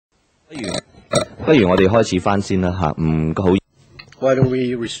不如我哋開始返先啦嚇，唔好。Why don't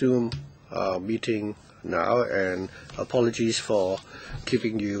we resume our meeting now? And apologies for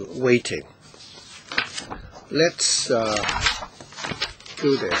keeping you waiting. Let's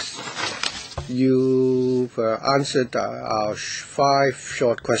do this. You've answered our 5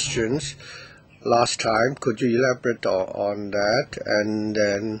 short questions last time. Could you elaborate on that? And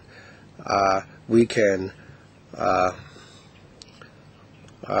then we can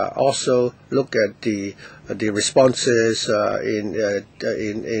also look at the responses in the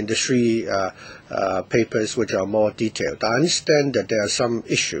 3 papers which are more detailed. I understand that there are some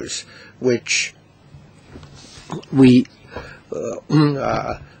issues which we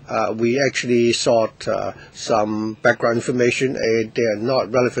actually sought some background information, and they are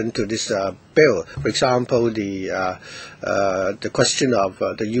not relevant to this bill. For example, the question of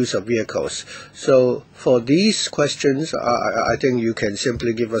the use of vehicles. So for these questions, I think you can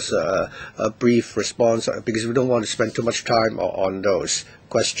simply give us a brief response, because we don't want to spend too much time on those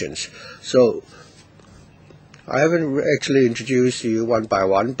questions. So I haven't actually introduced you one by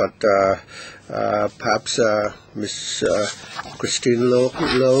one, but perhaps Ms. Christine Lowe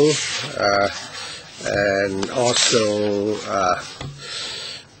and also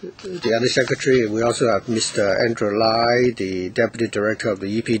the other secretary. We also have Mr. Andrew Lai, the Deputy Director of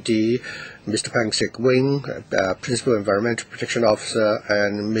the EPD, Mr. Pang Sik Wing, Principal Environmental Protection Officer,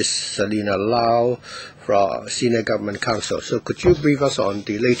 and Ms. Selina Lau from Senior Government Counsel. So could you brief us on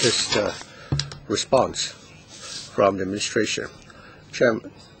the latest response from the administration?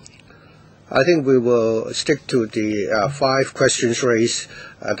 Chairman, I think we will stick to the 5 questions raised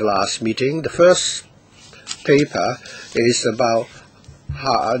at the last meeting. The first paper is about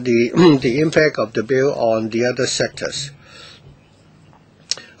how the impact of the bill on the other sectors.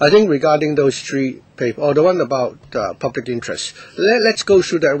 I think regarding those 3 papers, or the one about public interest, let's go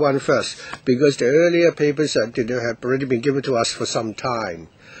through that one first, because the earlier papers have already been given to us for some time.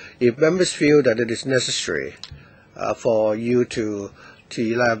 If members feel that it is necessary for you to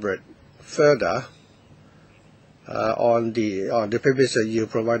elaborate further on the papers that you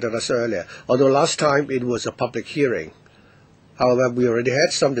provided us earlier. Although last time it was a public hearing, however, we already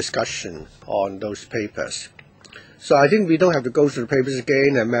had some discussion on those papers. So I think we don't have to go through the papers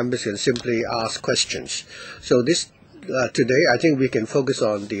again, and members can simply ask questions. So this today, I think we can focus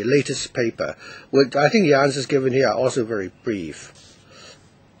on the latest paper. I think the answers given here are also very brief.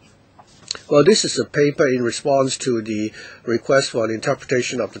 Well, this is a paper in response to the request for an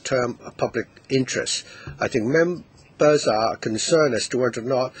interpretation of the term public interest. I think members are concerned as to whether or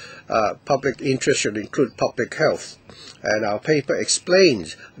not public interest should include public health. And our paper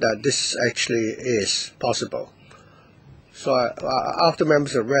explains that this actually is possible. So after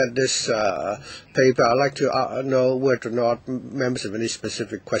members have read this paper, I'd like to know whether or not members have any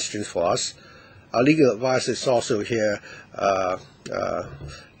specific questions for us. Our legal advisor is also here to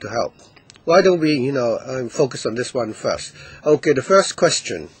help. Why don't we, focus on this one first? Okay, the first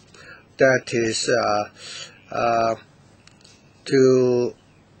question, that is to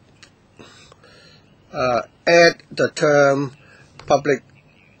add the term public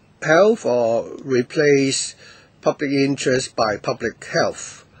health or replace public interest by public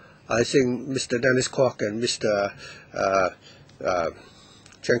health. I think Mr. Dennis Kwok and Mr.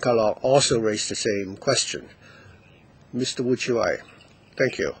 Chen Ka-lok also raised the same question. Mr. Wu Chi-wai,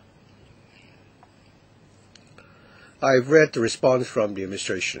 thank you. I've read the response from the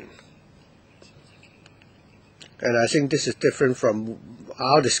administration, and I think this is different from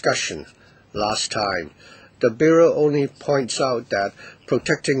our discussion last time. The Bureau only points out that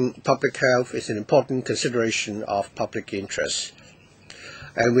protecting public health is an important consideration of public interest,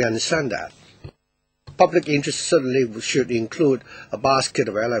 and we understand that. Public interest certainly should include a basket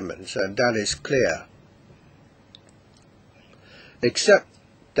of elements, and that is clear. Except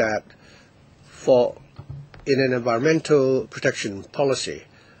that in an environmental protection policy,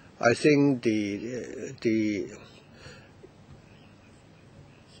 I think the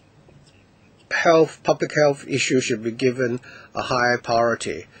public health issue should be given a higher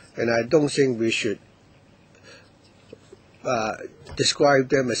priority, and I don't think we should describe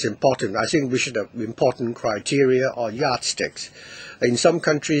them as important. I think we should have important criteria or yardsticks. In some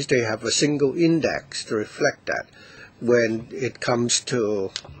countries, they have a single index to reflect that. When it comes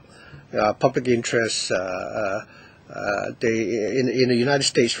to public interest, in the United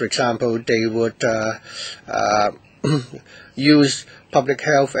States, for example, they would use public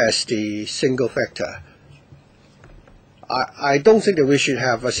health as the single factor. I don't think that we should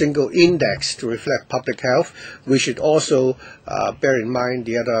have a single index to reflect public health. We should also bear in mind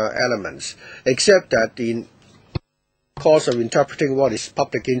the other elements, except that course of interpreting what is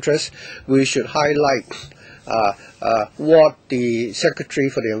public interest, we should highlight what the Secretary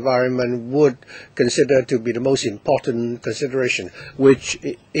for the Environment would consider to be the most important consideration, which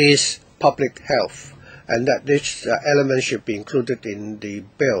is public health, and that this element should be included in the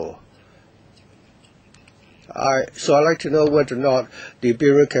bill. So I'd like to know whether or not the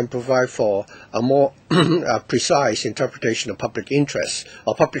Bureau can provide for a more precise interpretation of public interest,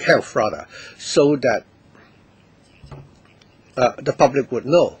 or public health rather, so that the public would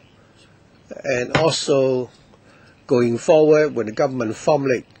know. And also, going forward, when the government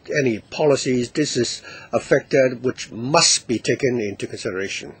formulate any policies, this is a factor which must be taken into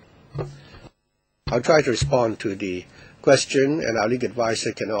consideration. I'll try to respond to the question, and our legal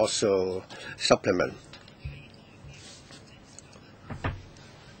advisor can also supplement.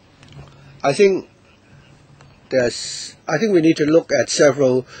 I think we need to look at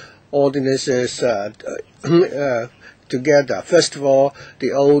several ordinances together. First of all,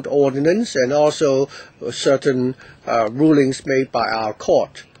 the old ordinance, and also certain rulings made by our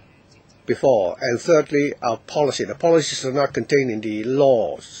court before. And thirdly, our policy. The policies are not contained in the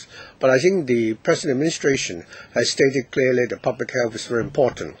laws, but I think the present administration has stated clearly that public health is very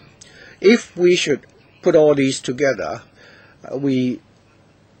important. If we should put all these together, we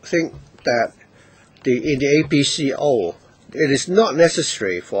think that in the APCO, it is not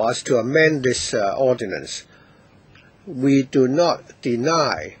necessary for us to amend this ordinance. We do not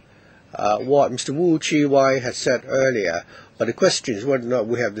deny what Mr. Wu Chi-wai had said earlier, but the question is whether or not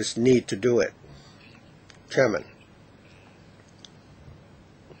we have this need to do it. Chairman,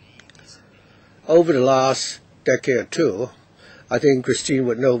 over the last decade or two, I think Christine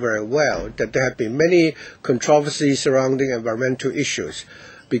would know very well that there have been many controversies surrounding environmental issues,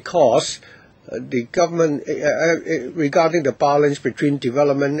 because the government, regarding the balance between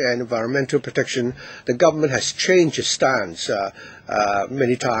development and environmental protection, the government has changed its stance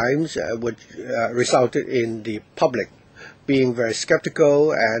many times, which resulted in the public being very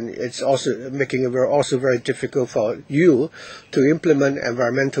skeptical, and it's also making it also very difficult for you to implement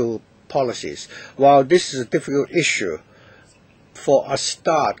environmental policies. While this is a difficult issue, for a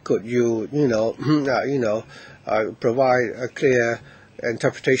start, could you, provide a clear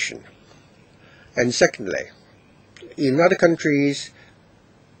interpretation? And secondly, in other countries,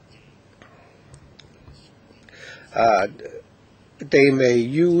 they may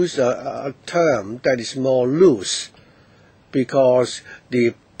use a term that is more loose, because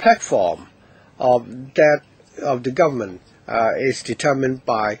the platform of the government is determined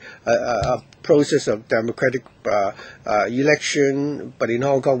by a process of democratic election, but in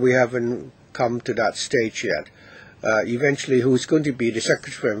Hong Kong we haven't come to that stage yet. Eventually, who's going to be the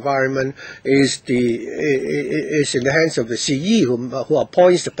Secretary for Environment is in the hands of the CE, who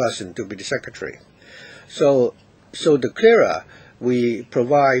appoints the person to be the Secretary. So the clearer we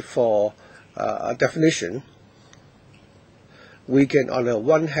provide for a definition, we can, on the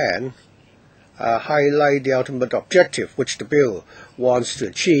one hand, highlight the ultimate objective which the bill wants to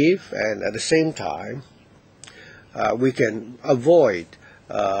achieve, and at the same time, we can avoid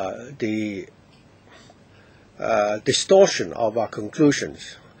the distortion of our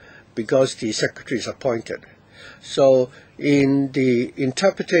conclusions, because the Secretary is appointed. So in the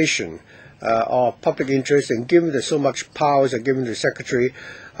interpretation of public interest, and given that so much powers are given to the Secretary,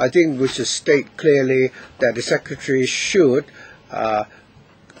 I think we should state clearly that the Secretary should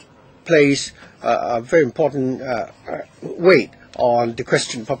place a very important weight on the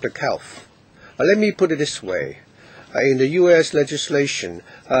question of public health. Let me put it this way. In the U.S. legislation,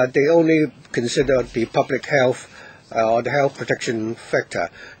 they only consider the public health or the health protection factor.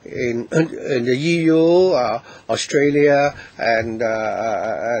 In the EU, Australia,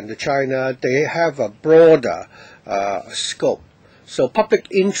 and China, they have a broader scope. So public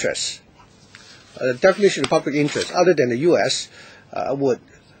interest, the definition of public interest, other than the U.S.,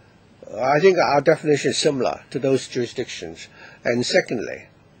 I think our definition is similar to those jurisdictions. And secondly,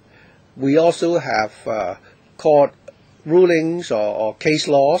 we also have court rulings or case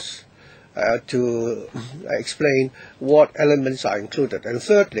laws to explain what elements are included. And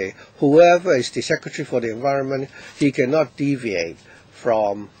thirdly, whoever is the Secretary for the Environment, he cannot deviate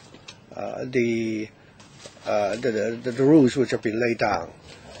from the rules which have been laid down.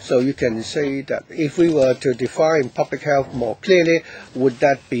 So you can say that if we were to define public health more clearly, would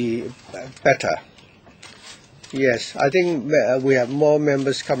that be better? Yes, I think we have more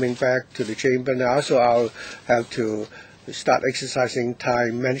members coming back to the chamber now, so I'll have to start exercising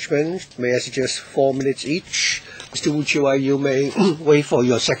time management. May I suggest 4 minutes each? Mr. Wu Chi-wai, you may wait for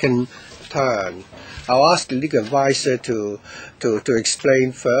your second turn. I'll ask the legal advisor to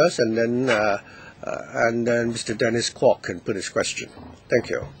explain first, and then And then Mr. Dennis Kwok can put his question. Thank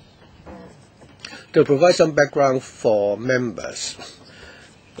you. To provide some background for members,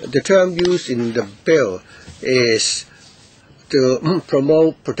 the term used in the bill is to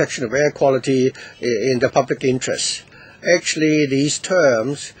promote protection of air quality in the public interest. Actually, these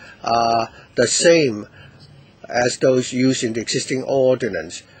terms are the same as those used in the existing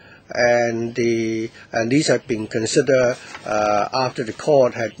ordinance, and these have been considered after the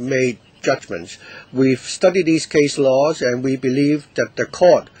court had made judgments. We've studied these case laws, and we believe that the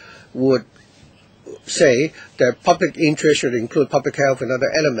court would say that public interest should include public health and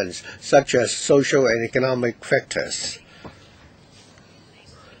other elements, such as social and economic factors.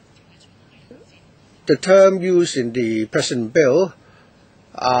 The term used in the present bill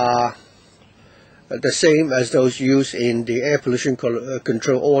are the same as those used in the Air Pollution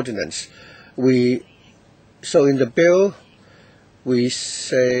Control Ordinance. So in the bill, we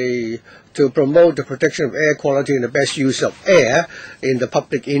say to promote the protection of air quality and the best use of air in the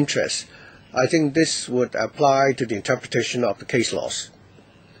public interest. I think this would apply to the interpretation of the case laws.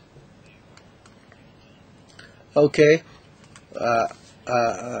 Okay.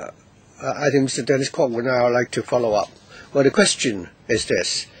 I think Mr. Dennis Kwok would now like to follow up. Well, the question is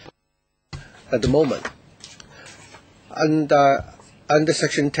this. At the moment, under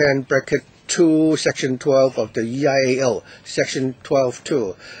Section 10, bracket 2, Section 12 of the EIAO, Section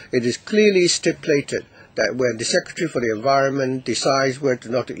 12.2, it is clearly stipulated that when the Secretary for the Environment decides whether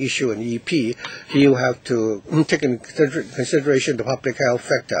or not to issue an EP, he will have to take into consideration the public health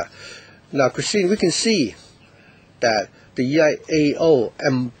factor. Now, Christine, we can see that the EIAO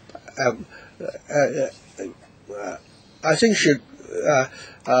I think should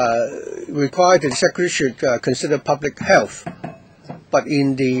require that the Secretary should consider public health. But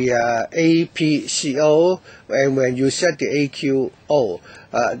in the APCO, and when you set the AQO,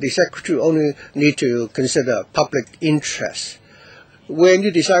 the Secretary only need to consider public interest. When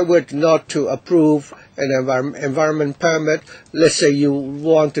you decide whether not to approve an environment permit, let's say you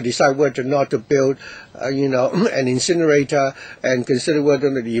want to decide whether or not to build, an incinerator, and consider whether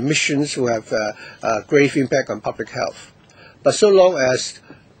or not the emissions will have a grave impact on public health. But so long as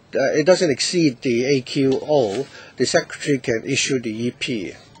it doesn't exceed the AQO, the Secretary can issue the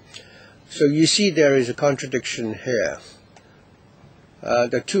EP. So you see there is a contradiction here.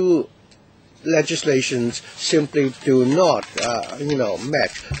 The two legislations simply do not,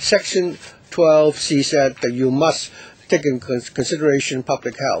 match. Section 12C said that you must take into consideration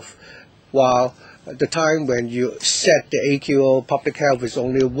public health, while at the time when you set the AQO, public health is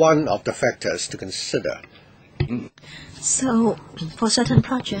only one of the factors to consider. So, for certain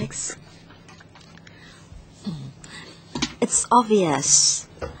projects, it's obvious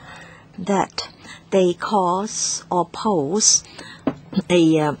that they cause or pose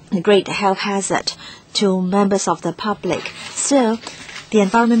a great health hazard to members of the public. Still, the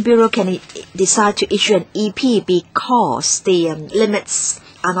Environment Bureau can decide to issue an EP because the limits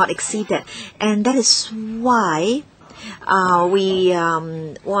are not exceeded. And that is why we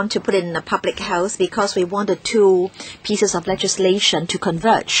want to put in a public health, because we want the two pieces of legislation to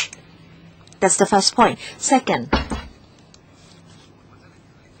converge. That's the first point. Second,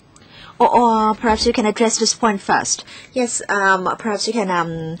 or perhaps you can address this point first. Yes, perhaps you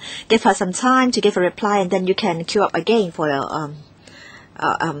can give her some time to give a reply, and then you can queue up again for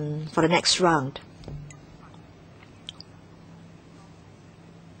the next round.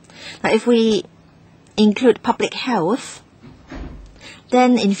 Now, if we include public health,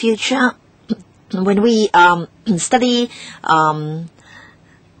 then in future, when we study a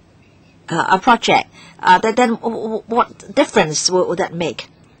project, then what difference would that make?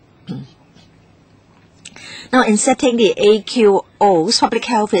 Now, in setting the AQOs, public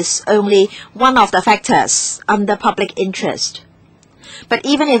health is only one of the factors under public interest. But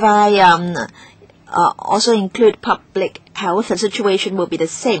even if I also include public health, the situation will be the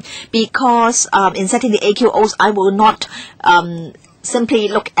same, because in setting the AQOs, I will not simply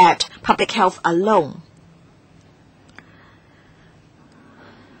look at public health alone.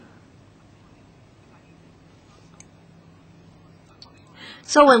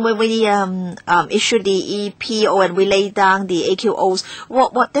 So when we issue the EP, or when we lay down the AQOs,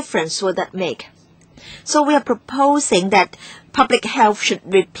 what difference will that make? So we are proposing that public health should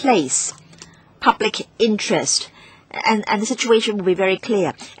replace public interest, and the situation will be very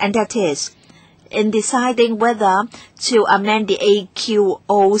clear, and that is, in deciding whether to amend the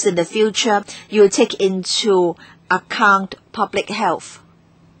AQOs in the future, you take into account public health.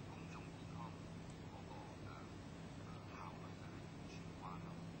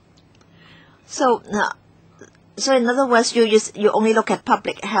 So in other words, you only look at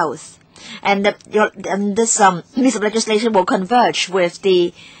public health. And this piece of legislation will converge with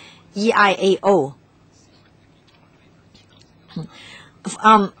the EIAO.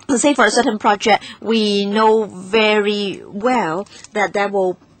 Say for a certain project, we know very well that there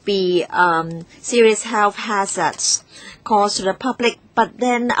will be serious health hazards caused to the public, but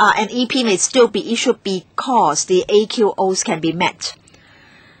then an EP may still be issued because the AQOs can be met.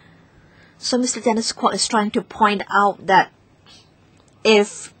 So Mr. Dennis Kwok is trying to point out that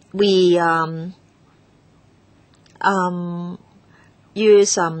if we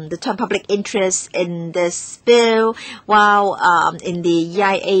use the term public interest in this bill, while in the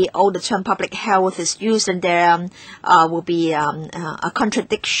EIAO the term public health is used, and there will be a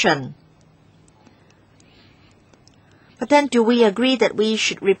contradiction. But then do we agree that we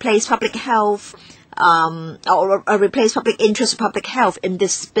should replace public health or replace public interest with public health in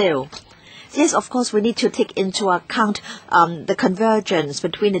this bill? Yes, of course, we need to take into account the convergence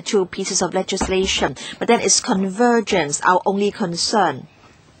between the two pieces of legislation. But then is convergence our only concern?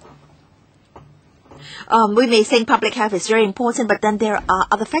 We may think public health is very important, but then there are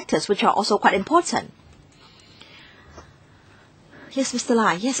other factors which are also quite important. Yes, Mr.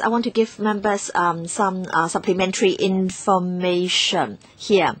 Lai. Yes, I want to give members some supplementary information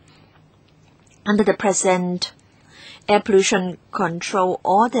here. Under the present Air Pollution Control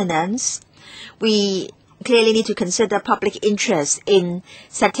Ordinance, we clearly need to consider public interest in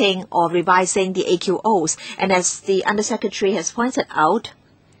setting or revising the AQOs. And as the Undersecretary has pointed out,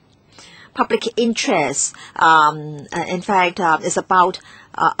 public interest, in fact, is about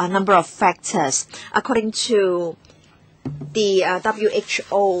a number of factors. According to the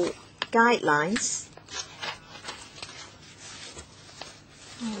WHO guidelines,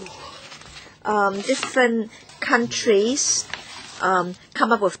 different countries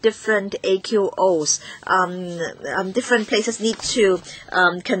come up with different AQOs. Different places need to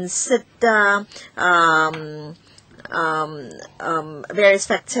consider various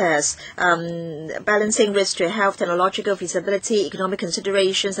factors, balancing risk to health, technological feasibility, economic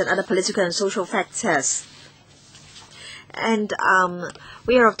considerations, and other political and social factors. And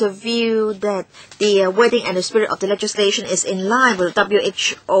we are of the view that the wording and the spirit of the legislation is in line with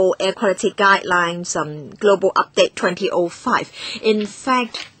WHO Air Quality Guidelines Global Update 2005. In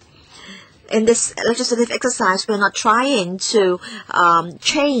fact, in this legislative exercise, we're not trying to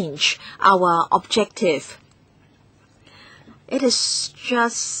change our objective. It is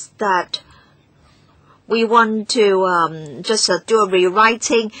just that we want to just do a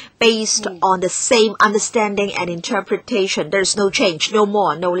rewriting based on the same understanding and interpretation. There is no change, no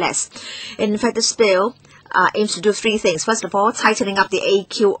more, no less. In fact, this bill aims to do three things. First of all, tightening up the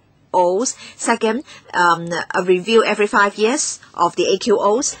AQOs. Second, a review every 5 years of the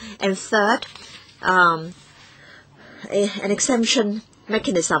AQOs. And third, an exemption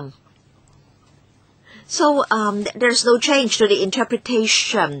mechanism. So there's no change to the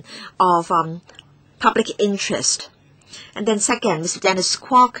interpretation of public interest. And then second, Mr. Dennis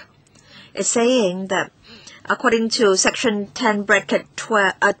Kwok is saying that according to Section 10 bracket 2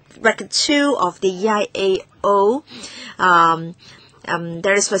 of the EIAO,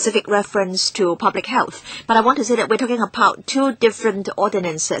 there is specific reference to public health. But I want to say that we're talking about two different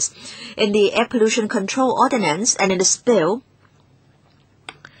ordinances. In the Air Pollution Control Ordinance and in this bill,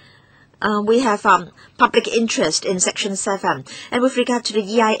 we have public interest in Section 7. And with regard to the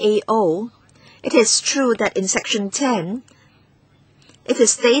EIAO, it is true that in Section 10, it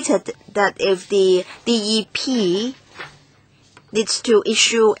is stated that if the DEP needs to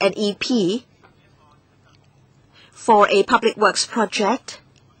issue an EP for a public works project,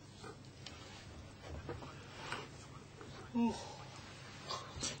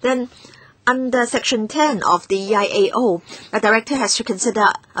 then under Section 10 of the EIAO, the director has to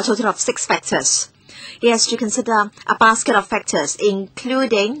consider a total of 6 factors. He has to consider a basket of factors,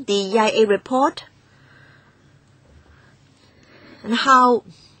 including the EIA report and how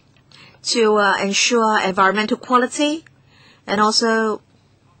to ensure environmental quality, and also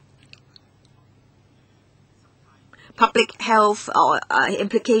public health or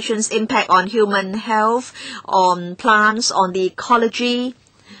implications, impact on human health, on plants, on the ecology.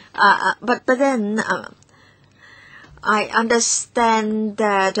 But then I understand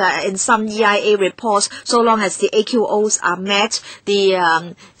that in some EIA reports, so long as the AQOs are met,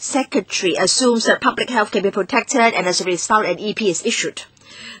 the secretary assumes that public health can be protected, and as a result, an EP is issued.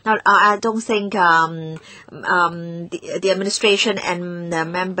 Now, I don't think the administration and the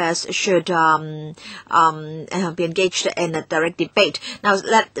members should be engaged in a direct debate. Now,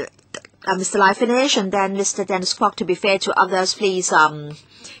 let Mr. Lai finish, and then Mr. Dennis Kwok, to be fair to others, please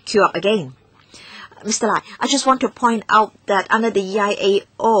queue up again. Mr. Lai, I just want to point out that under the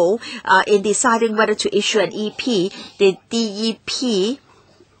EIAO, in deciding whether to issue an EP, the DEP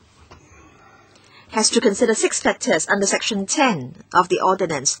has to consider 6 factors under Section 10 of the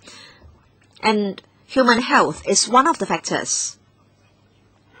ordinance, and human health is one of the factors.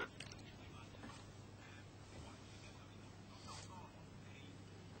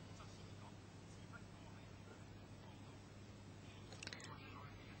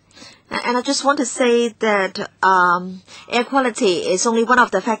 And I just want to say that air quality is only one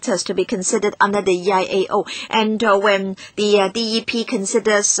of the factors to be considered under the EIAO. And when the DEP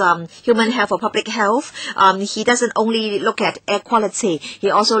considers human health or public health, he doesn't only look at air quality. He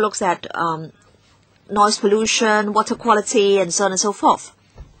also looks at noise pollution, water quality, and so on and so forth.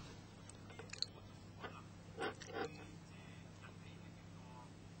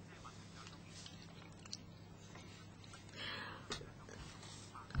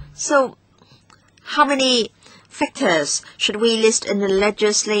 So, how many factors should we list in the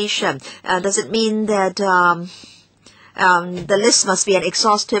legislation? Does it mean that the list must be an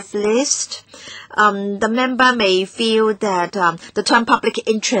exhaustive list? The member may feel that the term public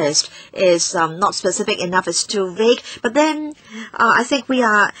interest is not specific enough, it's too vague, but then I think we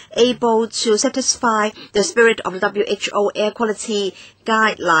are able to satisfy the spirit of the WHO air quality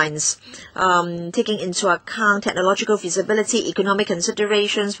guidelines, taking into account technological feasibility, economic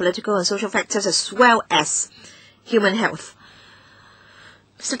considerations, political and social factors, as well as human health.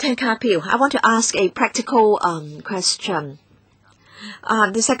 Mr. Tan Ka-pil, I want to ask a practical question.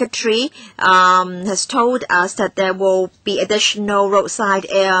 The Secretary has told us that there will be additional roadside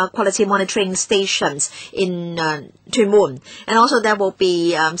air quality monitoring stations in Tuen Mun, and also there will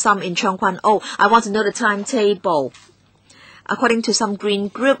be some in Cheung Kwan O. I want to know the timetable. According to some green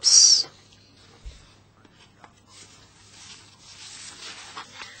groups,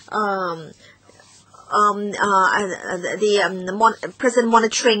 the present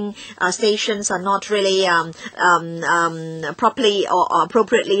monitoring stations are not really properly or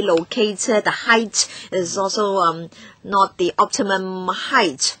appropriately located. The height is also not the optimum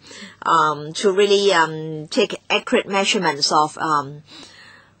height to really take accurate measurements of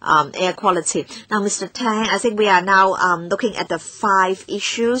air quality. Now, Mr. Tang, I think we are now looking at the 5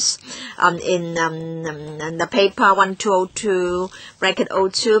 issues in the paper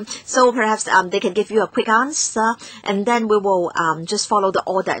 1202/02. So perhaps they can give you a quick answer, and then we will just follow the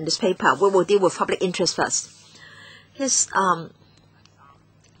order in this paper. We will deal with public interest first. Yes.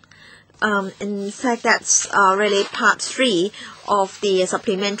 In fact, that's really part 3 of the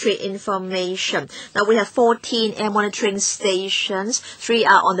supplementary information. Now we have 14 air monitoring stations. 3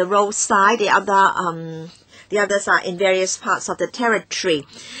 are on the roadside. The others are in various parts of the territory.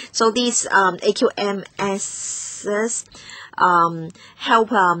 So these AQMSs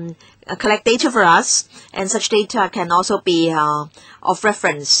help collect data for us, and such data can also be of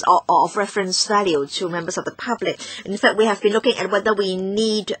reference or of reference value to members of the public. In fact, we have been looking at whether we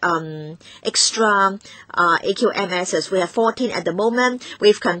need extra AQMSs. We have 14 at the moment.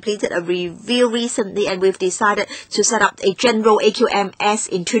 We've completed a review recently, and we've decided to set up a general AQMS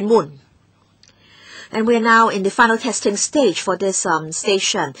in Tuen Mun. And we are now in the final testing stage for this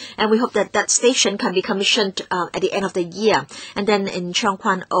station, and we hope that that station can be commissioned at the end of the year. And then in Cheung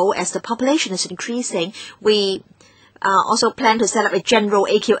Kwan O, as the population is increasing, we also plan to set up a general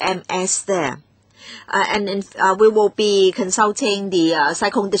AQMS there. And we will be consulting the Sai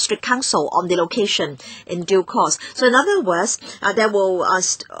Kung District Council on the location in due course. So in other words, there will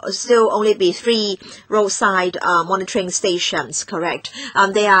still only be 3 roadside monitoring stations, correct?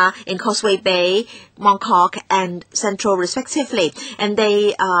 They are in Causeway Bay, Mongkok, and Central respectively, and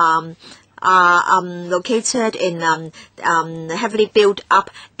they are located in heavily built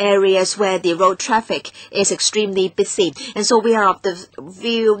up areas where the road traffic is extremely busy. And so we are of the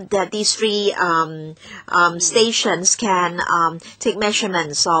view that these 3 stations can take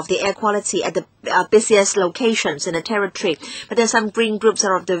measurements of the air quality at the busiest locations in the territory. But there are some green groups that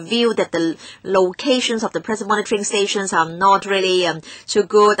are of the view that the locations of the present monitoring stations are not really too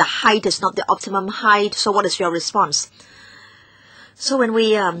good. The height is not the optimum height. So what is your response? So when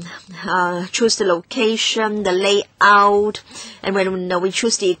we choose the location, the layout, and when we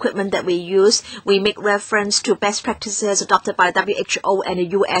choose the equipment that we use, we make reference to best practices adopted by the WHO and the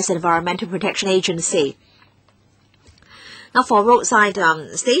US Environmental Protection Agency. Now for roadside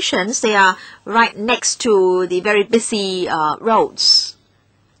stations, they are right next to the very busy roads.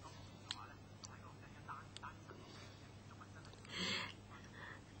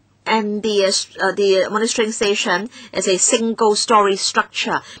 And the monitoring station is a single-story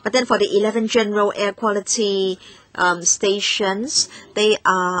structure. But then for the 11 general air quality stations, they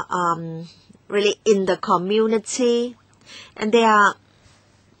are really in the community, and they are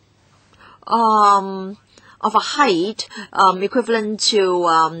of a height equivalent to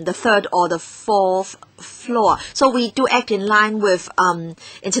the third or the fourth floor. So we do act in line with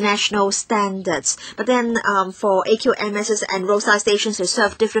international standards. But then for AQMSs and roadside stations, they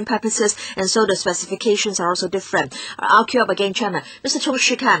serve different purposes, and so the specifications are also different. I'll queue up again, Chairman. Mr. Chung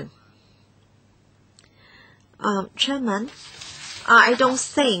Shikan. Chairman, I don't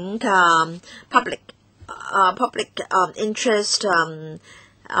think public interest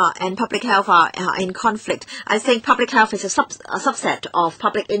and public health are in conflict. I think public health is a subset of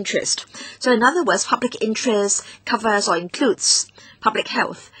public interest. So in other words, public interest covers or includes public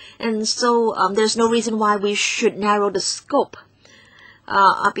health. And so there's no reason why we should narrow the scope.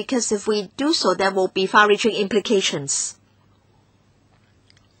 Because if we do so, there will be far-reaching implications.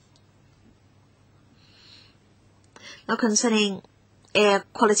 Now concerning air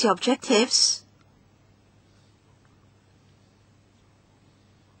quality objectives,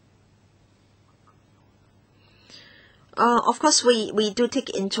 of course, we do take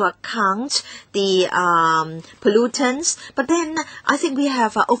into account the pollutants, but then I think we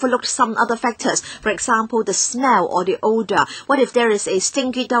have overlooked some other factors. For example, the smell or the odor. What if there is a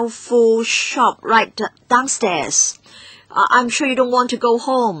stinky tofu shop right downstairs? I'm sure you don't want to go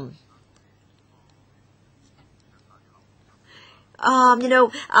home.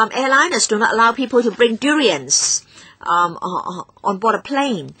 Airliners do not allow people to bring durians on board a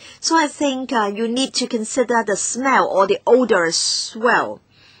plane. So I think you need to consider the smell or the odor as well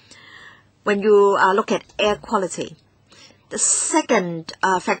when you look at air quality. The second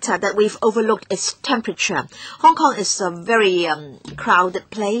factor that we've overlooked is temperature. Hong Kong is a very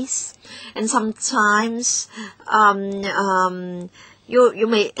crowded place, and sometimes you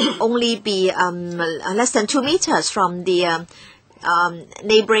may only be less than 2 meters from the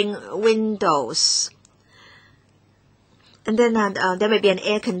neighboring windows. And then there may be an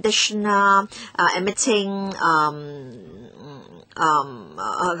air conditioner emitting,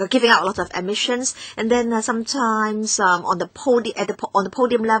 giving out a lot of emissions. And then sometimes on the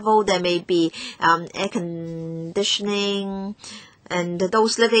podium level there may be air conditioning, and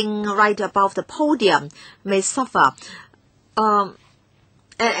those living right above the podium may suffer. The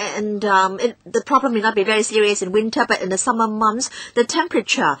problem may not be very serious in winter, but in the summer months, the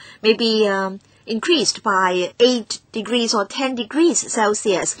temperature may be increased by 8 degrees or 10 degrees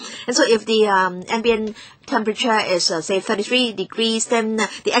Celsius. And so if the ambient temperature is, say, 33 degrees, then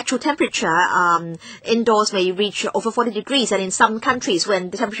the actual temperature indoors may reach over 40 degrees. And in some countries,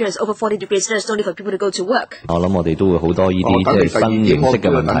 when the temperature is over 40 degrees, there's no need for people to go to work. 我諗我哋都會好多呢啲即係新形式嘅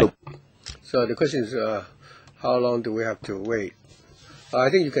問題。So the question is, how long do we have to wait? I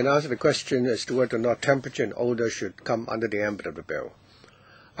think you can answer the question as to whether or not temperature and odor should come under the ambit of the bill.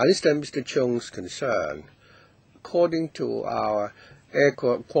 I understand Mr. Chung's concern. According to our Air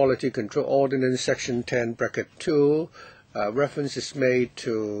Quality Control Ordinance, Section 10, Bracket 2, reference is made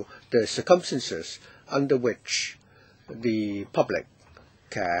to the circumstances under which the public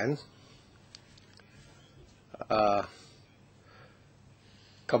can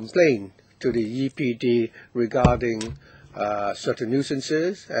complain to the EPD regarding certain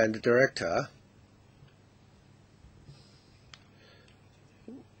nuisances, and the director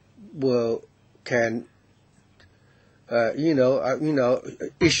can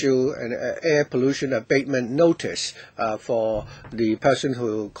issue an air pollution abatement notice for the person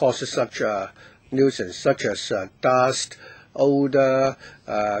who causes such a nuisance, such as dust, odor,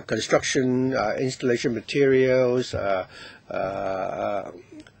 construction, installation materials,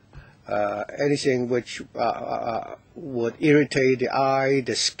 anything which would irritate the eye,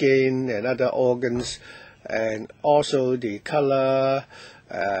 the skin, and other organs, and also the color,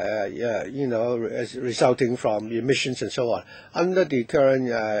 resulting from emissions and so on. Under the current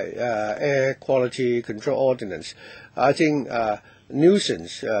Air Quality Control Ordinance, I think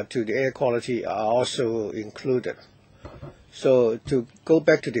nuisance to the air quality are also included. So to go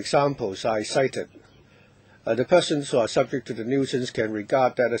back to the examples I cited, the persons who are subject to the nuisance can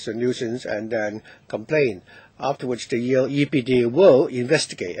regard that as a nuisance and then complain, after which the EPD will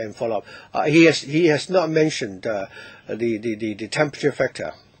investigate and follow up. He has not mentioned the temperature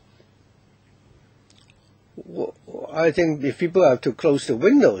factor. I think if people have to close the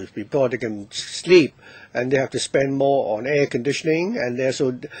windows before they can sleep, and they have to spend more on air conditioning, and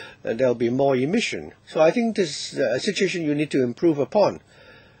there'll be more emission. So I think this is a situation you need to improve upon.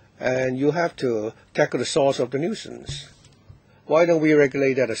 And you have to tackle the source of the nuisance. Why don't we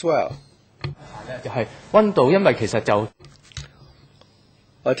regulate that as well? 就係溫度，因為其實就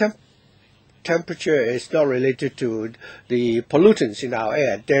temperature is not related to the pollutants in our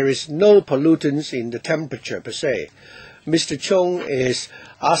air. There is no pollutants in the temperature per se. Mr. Chung is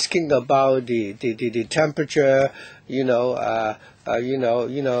asking about the temperature, coming out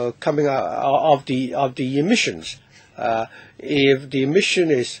of the emissions. If the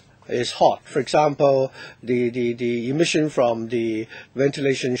emission is hot, for example, the emission from the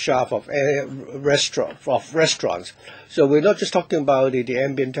ventilation shaft of restaurants. So we're not just talking about the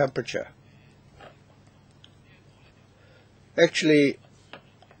ambient temperature. Actually,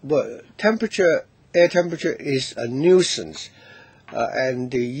 air temperature is a nuisance,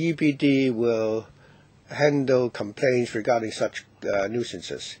 and the EPD will handle complaints regarding such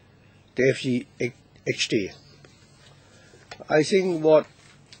nuisances. The FGHD. I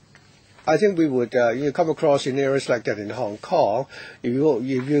think we would you come across scenarios like that in Hong Kong. If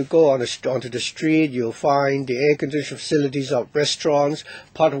you go onto the street, you'll find the air conditioning facilities of restaurants,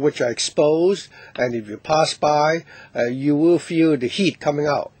 part of which are exposed, and if you pass by, you will feel the heat coming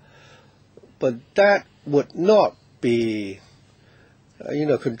out. But that would not be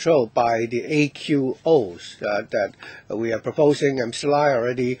controlled by the AQOs that we are proposing. Mr. Lai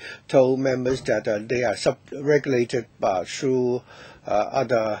already told members that they are regulated through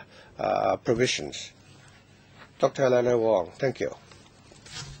other provisions. Dr. Helena Wong, thank you.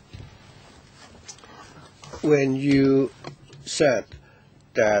 When you said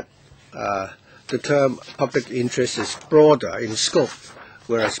that the term public interest is broader in scope,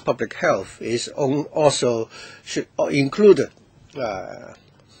 whereas public health is also included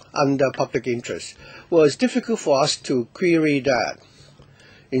under public interest, well, it's difficult for us to query that.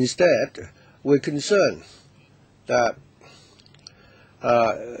 Instead, we're concerned that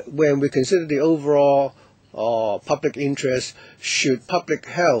when we consider the overall public interest, should public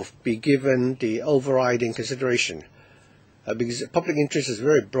health be given the overriding consideration? Because public interest is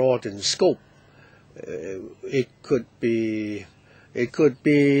very broad in scope. It could be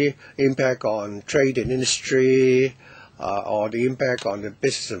impact on trade and industry, or the impact on the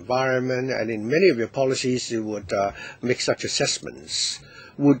business environment, and in many of your policies you would make such assessments.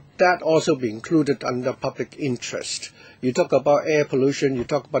 Would that also be included under public interest? You talk about air pollution, you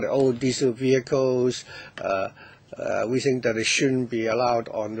talk about the old diesel vehicles. We think that it shouldn't be allowed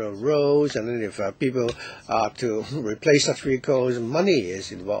on the roads, and then if people are to replace such vehicles, money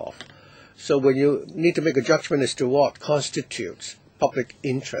is involved. So when you need to make a judgment as to what constitutes public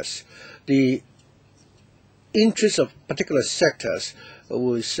interest, the interests of particular sectors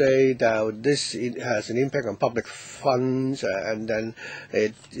will say that this has an impact on public funds, and then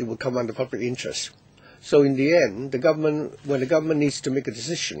it will come under public interest. So in the end, when the government needs to make a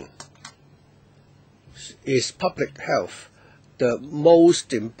decision, is public health the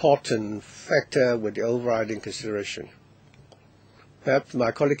most important factor with the overriding consideration? Perhaps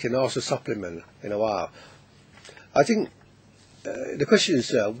my colleague can also supplement in a while. I think the question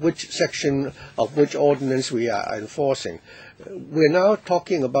is which section of which ordinance we are enforcing. We're now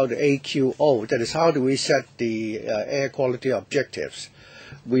talking about the AQO, that is, how do we set the air quality objectives.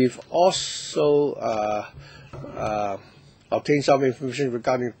 We've also obtained some information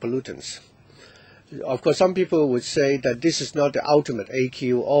regarding pollutants. Of course, some people would say that this is not the ultimate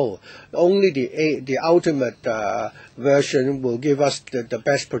AQO. Only the ultimate version will give us the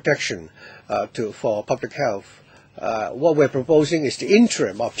best protection for public health. What we're proposing is the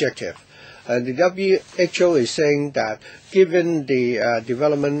interim objective. And the WHO is saying that given the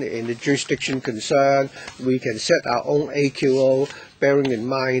development in the jurisdiction concerned, we can set our own AQO, bearing in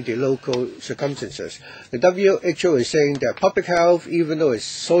mind the local circumstances. The WHO is saying that public health, even though it's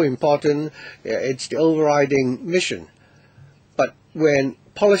so important, it's the overriding mission. But when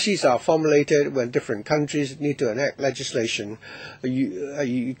policies are formulated, when different countries need to enact legislation,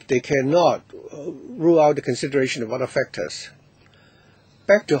 they cannot rule out the consideration of other factors.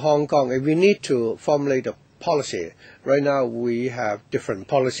 Back to Hong Kong, if we need to formulate a policy, right now we have different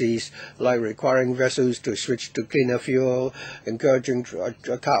policies like requiring vessels to switch to cleaner fuel, encouraging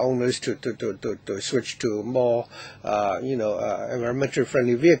car owners to switch to more environmentally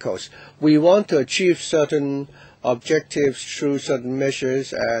friendly vehicles. We want to achieve certain objectives through certain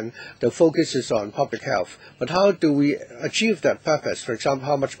measures, and the focus is on public health. But how do we achieve that purpose? For example,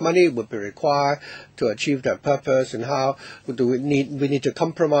 how much money would be required to achieve that purpose, and how do we need to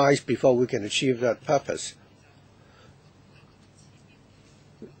compromise before we can achieve that purpose?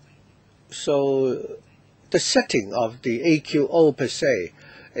 So the setting of the AQO per se,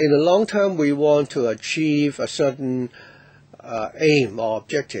 in the long term we want to achieve a certain aim or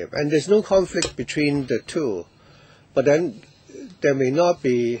objective, and there's no conflict between the two. But then there may not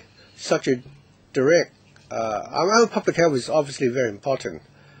be such a direct. Our public health is obviously very important,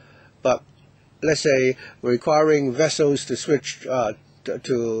 but let's say, requiring vessels to switch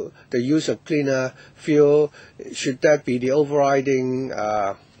to the use of cleaner fuel, should that be the overriding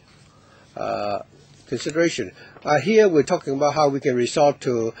consideration? Here we're talking about how we can resort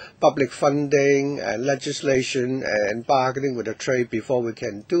to public funding and legislation and bargaining with the trade before we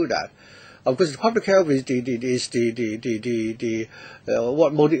can do that. Of course, public health is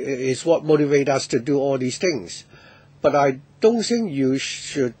what motivates us to do all these things. But I don't think you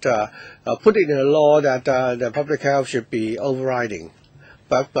should put it in a law that the public health should be overriding.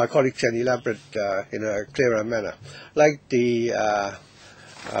 But my colleagues can elaborate in a clearer manner. Like the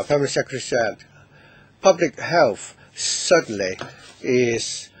Permanent Secretary said, public health certainly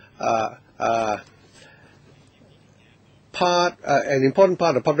is an important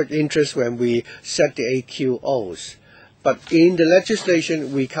part of public interest when we set the AQOs. But in the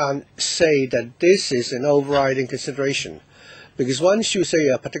legislation, we can't say that this is an overriding consideration, because once you say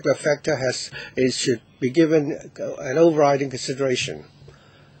a particular factor should be given an overriding consideration,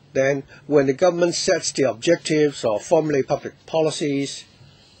 then when the government sets the objectives or formulate public policies,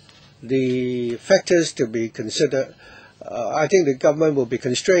 the factors to be considered, I think the government will be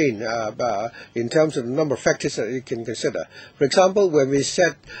constrained in terms of the number of factors that it can consider. For example, when we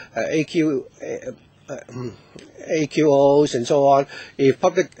set AQOs and so on, if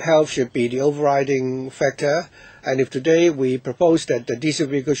public health should be the overriding factor, and if today we propose that the diesel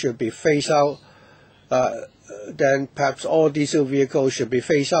vehicle should be phased out, then perhaps all diesel vehicles should be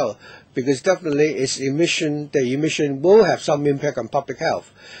phased out, because definitely the emission will have some impact on public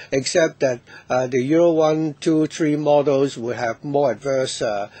health, except that the Euro 1, 2, 3 models will have more adverse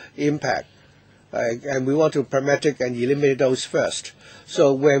impact. And we want to pragmatic and eliminate those first.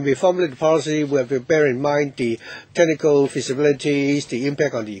 So when we formulate the policy, we have to bear in mind the technical feasibilities, the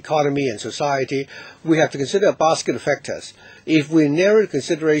impact on the economy and society. We have to consider a basket of factors. If we narrow the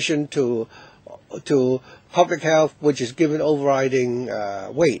consideration to public health, which is given overriding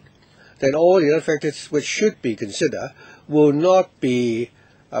weight, then all the other factors which should be considered will not be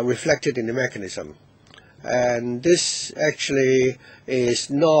reflected in the mechanism. And this actually is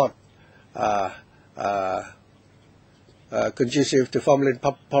not conducive to formulating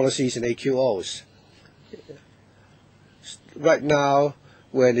policies and AQOs. Right now,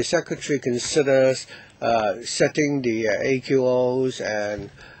 when the Secretary considers setting the AQOs, and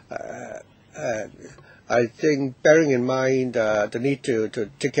I think bearing in mind the need to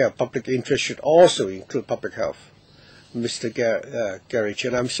take care of public interest should also include public health. Mr. Gary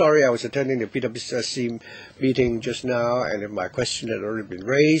Chen, I'm sorry I was attending the PwC meeting just now, and if my question had already been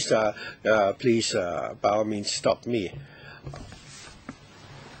raised, please by all means stop me.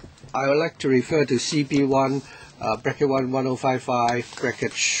 I would like to refer to CP1 bracket 1 1055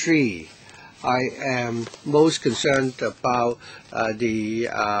 bracket 3. I am most concerned about the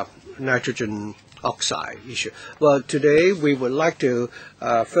nitrogen oxide issue. Well, today we would like to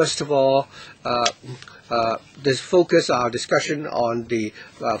first of all focus our discussion on the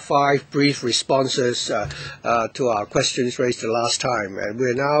 5 brief responses to our questions raised the last time, and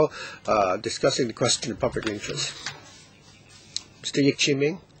we're now discussing the question of public interest. Mr. Yik Chi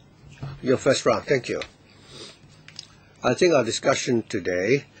Ming, your first round. Thank you. I think our discussion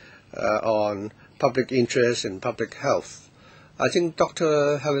today on public interest and public health, I think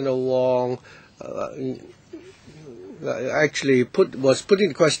Dr. Helena Wong actually was putting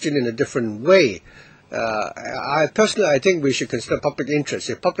the question in a different way. I think we should consider public interest.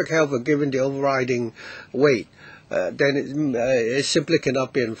 If public health were given the overriding weight, then it simply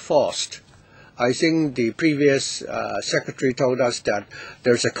cannot be enforced. I think the previous Secretary told us that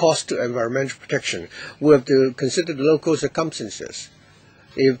there's a cost to environmental protection. We have to consider the local circumstances.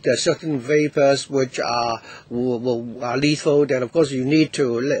 If there are certain vapors which are lethal, then of course you need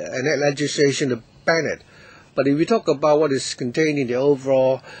to enact legislation to ban it. But if we talk about what is contained in the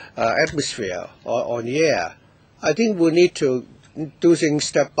overall atmosphere or on the air, I think we need to do things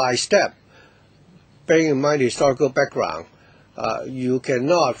step by step, bearing in mind the historical background. You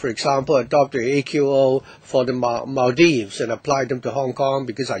cannot, for example, adopt the AQO for the Maldives and apply them to Hong Kong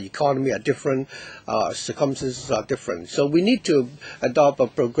because our economy are different, circumstances are different. So we need to adopt a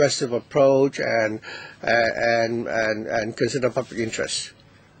progressive approach and consider public interest.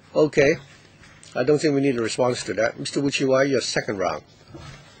 Okay. I don't think we need a response to that. Mr. Wuchiwai, your second round.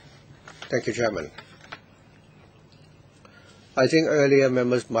 Thank you, Chairman. I think earlier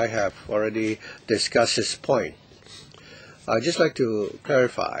members might have already discussed this point. I'd just like to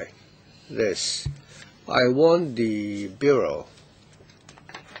clarify this. I want the Bureau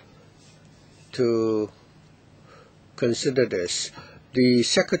to consider this. The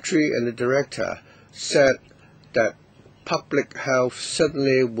Secretary and the Director said that public health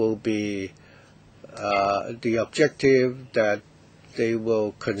certainly will be the objective that they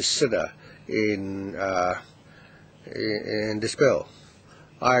will consider in this bill.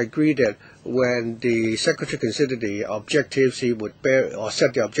 I agree that when the Secretary considered the objectives, he would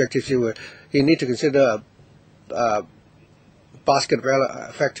set the objectives, he need to consider a basket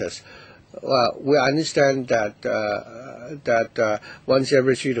of factors. We understand that once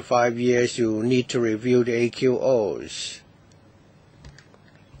every 3 to 5 years you need to review the AQOs.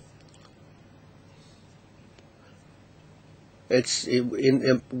 It's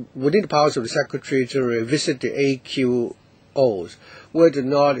within the powers of the Secretary to revisit the AQOs. Whether or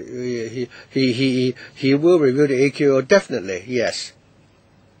not he will review the AQO, definitely, yes.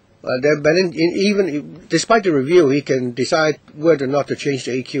 But then even despite the review, he can decide whether or not to change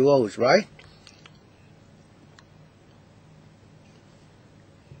the AQOs, right?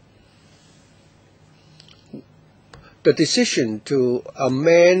 The decision to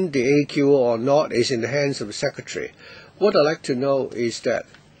amend the AQO or not is in the hands of the Secretary. What I'd like to know is that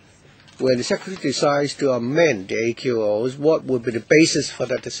when the Secretary decides to amend the AQOs, what would be the basis for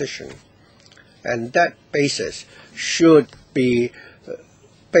that decision? And that basis should be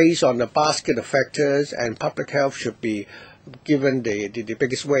based on the basket of factors, and public health should be given the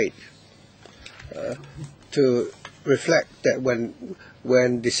biggest weight to reflect that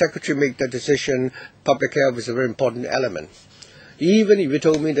when the Secretary makes that decision, public health is a very important element. Even if you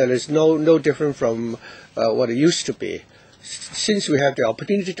told me that it's no different from what it used to be, since we have the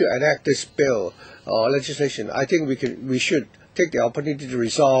opportunity to enact this bill or legislation, I think we should take the opportunity to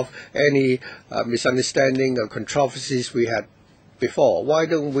resolve any misunderstanding or controversies we had before. Why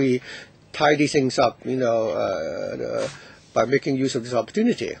don't we tidy things up, by making use of this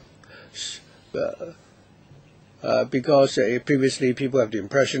opportunity? Because previously people have the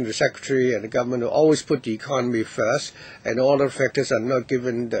impression the Secretary and the government will always put the economy first, and all the factors are not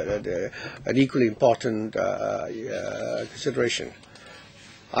given an equally important consideration.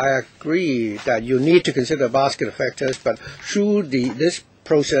 I agree that you need to consider a basket of factors, but through this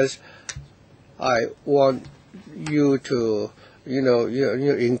process, I want you to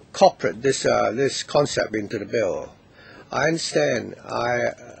incorporate this concept into the bill. I understand.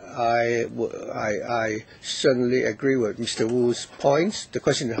 I certainly agree with Mr. Wu's points. The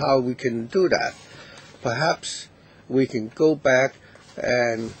question is how we can do that. Perhaps we can go back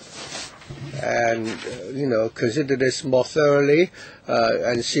and consider this more thoroughly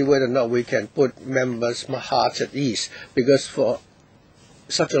and see whether or not we can put members' hearts at ease, because for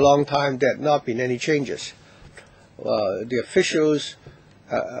such a long time there had not been any changes. The officials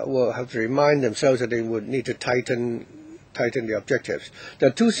will have to remind themselves that they would need to tighten the objectives. There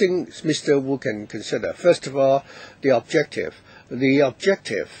are two things Mr. Wu can consider. First of all, the objective. The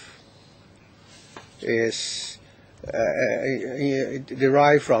objective is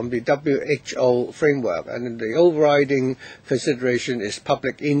derived from the WHO framework, and the overriding consideration is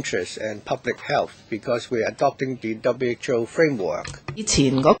public interest and public health, because we're adopting the WHO framework.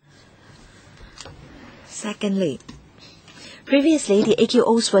 Secondly, previously the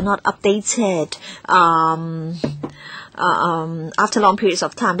AQOs were not updated after long periods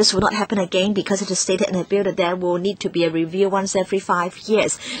of time. This will not happen again because it is stated in the bill that there will need to be a review once every 5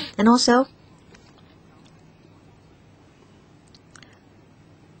 years. And also,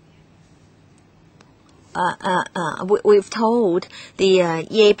 we've told the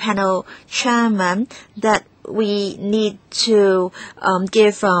EA panel chairman that we need to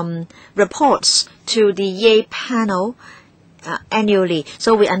give reports to the EA panel annually.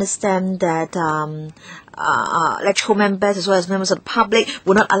 So we understand that electoral members as well as members of the public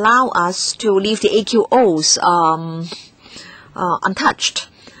will not allow us to leave the AQOs untouched.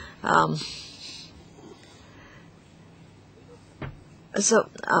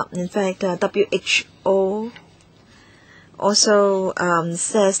 In fact, WHO also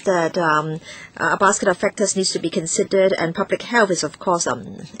says that a basket of factors needs to be considered, and public health is, of course,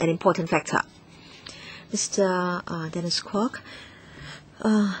 an important factor. Mr. Dennis Kwok,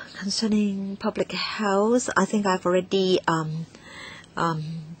 concerning public health, I think I've already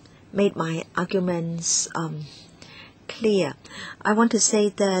made my arguments clear. I want to say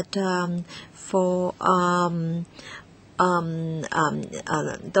that for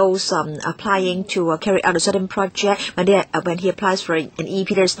those applying to carry out a certain project, when he applies for an EP,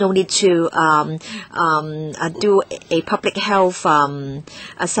 there's no need to do a public health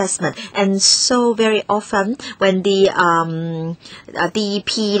assessment. And so very often when the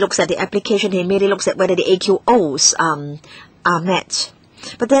DEP looks at the application, he merely looks at whether the AQOs are met.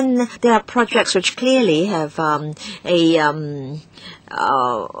 But then there are projects which clearly have a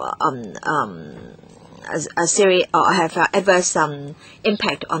serious or have adverse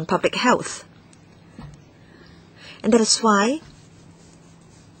impact on public health. And that is why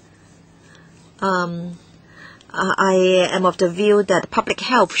I am of the view that public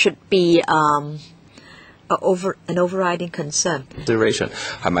health should be an overriding concern. Consideration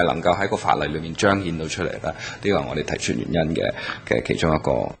係咪能夠喺個法例裏面彰顯到出嚟咧？呢個係我哋提出原因嘅其中一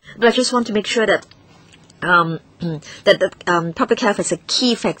個。But I just want to make sure that public health as a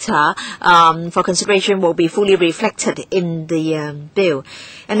key factor for consideration will be fully reflected in the bill.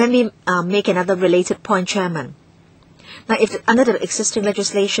 And let me make another related point, Chairman. Now, if under the existing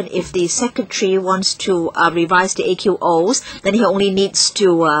legislation, if the Secretary wants to revise the AQOs, then he only needs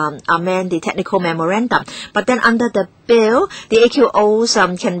to amend the technical memorandum. But then under the bill, the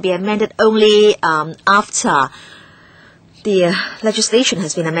AQOs can be amended only after the legislation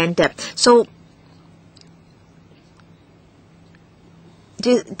has been amended. So,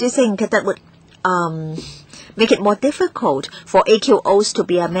 do you think that would make it more difficult for AQOs to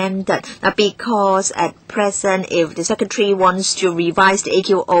be amended? Because at present, if the Secretary wants to revise the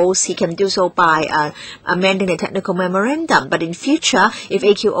AQOs, he can do so by amending the technical memorandum. But in future, if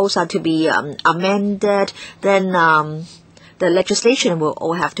AQOs are to be amended, then the legislation will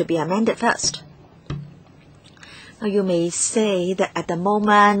all have to be amended first. Now, you may say that at the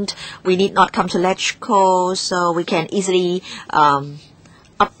moment, we need not come to LegCo, so we can easily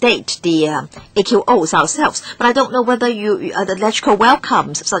update the AQOs ourselves. But I don't know whether the LegCo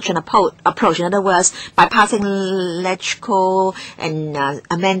welcomes such an approach. In other words, by passing LegCo and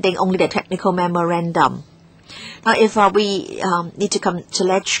amending only the technical memorandum. Now, if we need to come to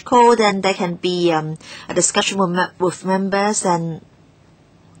LegCo, then there can be a discussion with members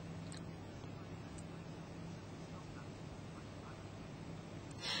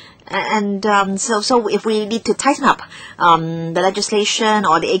so if we need to tighten up the legislation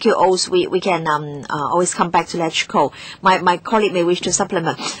or the AQOs, we can always come back to LegCo. My colleague may wish to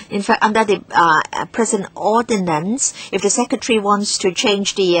supplement. In fact, under the present ordinance, if the Secretary wants to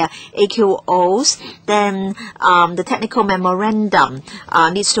change the AQOs, then the technical memorandum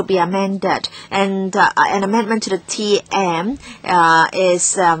needs to be amended. And an amendment to the TM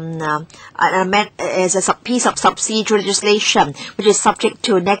is a piece of subsidiary legislation which is subject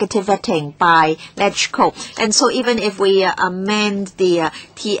to negative vetting by LegCo. And so even if we amend the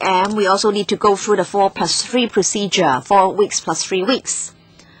TM, we also need to go through the 4+3 procedure, 4 weeks plus 3 weeks.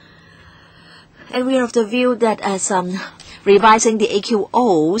 And we are of the view that as revising the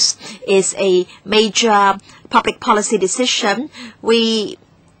AQOs is a major public policy decision, we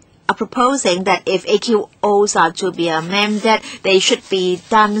are proposing that if AQOs are to be amended, they should be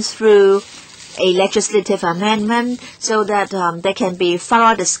done through a legislative amendment so that there can be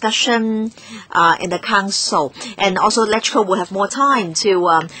thorough discussion in the Council. And also LegCo will have more time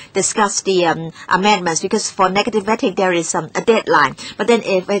to discuss the amendments, because for negative vetting there is a deadline. But then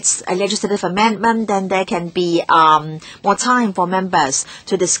if it's a legislative amendment, then there can be more time for members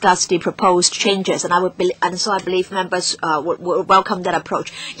to discuss the proposed changes. And so I believe members would welcome that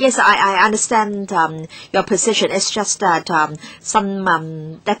approach. Yes, I understand your position. It's just that some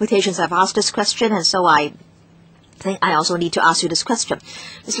deputations have asked this question, and so I think I also need to ask you this question.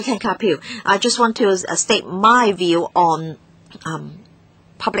 Mr. Tenkapiu, I just want to state my view on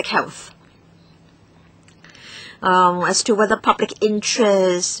public health. As to whether public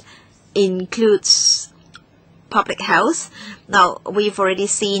interest includes public health. Now, we've already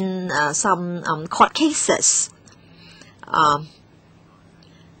seen some court cases. And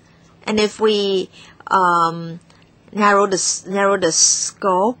if we narrow the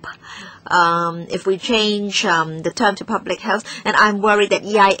scope, if we change the term to public health, and I'm worried that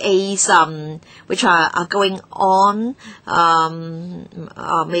EIAs which are going on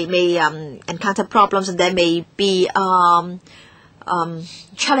may encounter problems, and there may be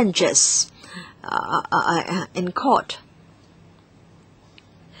challenges in court.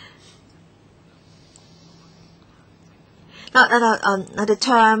 Now, the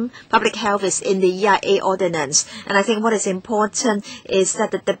term public health is in the EIA ordinance, and I think what is important is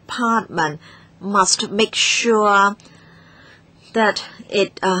that the department must make sure that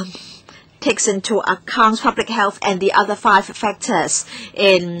it takes into account public health and the other 5 factors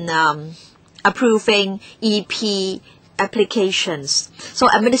in approving EP applications. So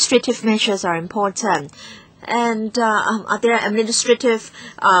administrative measures are important. And are there administrative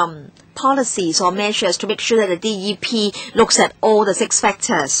policies or measures to make sure that the DEP looks at all the 6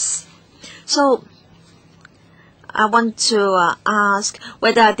 factors? So I want to ask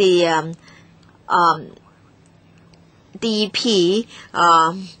whether the DEP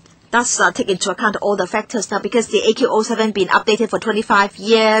thus take into account all the factors now, because the AQOs haven't been updated for 25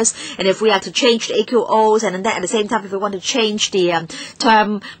 years, and if we are to change the AQOs, and then at the same time if we want to change the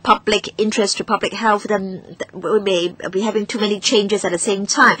term public interest to public health, then we may be having too many changes at the same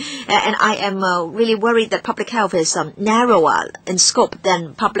time. And I am really worried that public health is narrower in scope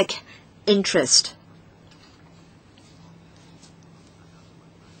than public interest.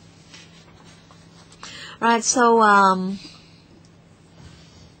 Right, so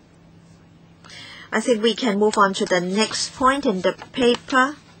I think we can move on to the next point in the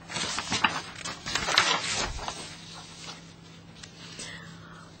paper.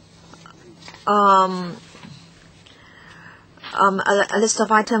 A list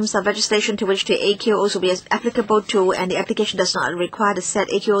of items of legislation to which the AQOs will be applicable to, and the application does not require the said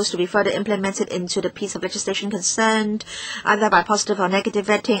AQOs to be further implemented into the piece of legislation concerned, either by positive or negative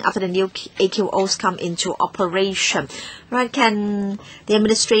vetting after the new AQOs come into operation. Right, can the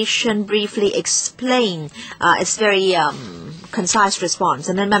administration briefly explain its very concise response,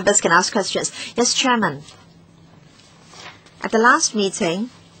 and then members can ask questions. Yes, Chairman. At the last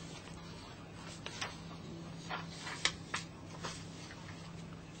meeting,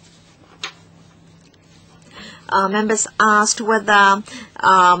 members asked whether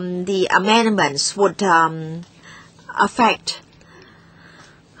the amendments would affect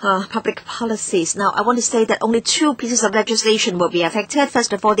public policies. Now, I want to say that only two pieces of legislation will be affected.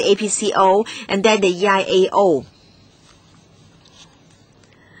 First of all, the APCO, and then the EIAO.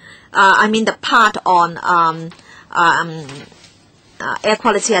 I mean the part on air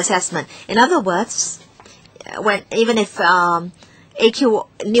quality assessment. In other words, even if new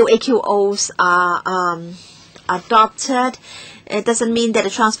AQOs are adopted, it doesn't mean that the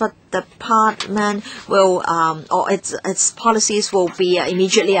Transport Department will or its policies will be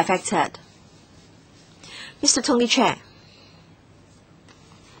immediately affected. Mr. Tony Chair.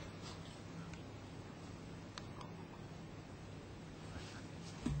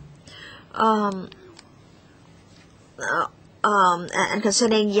 And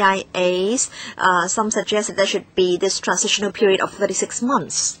concerning EIAs, some suggest that there should be this transitional period of 36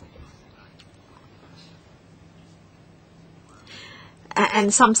 months.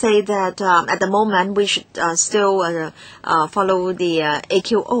 And some say that at the moment we should still follow the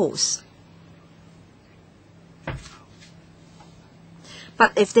AQOs.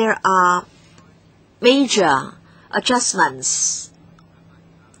 But if there are major adjustments,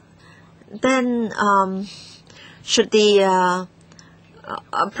 then should the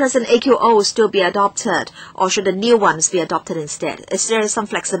present AQOs still be adopted, or should the new ones be adopted instead? Is there some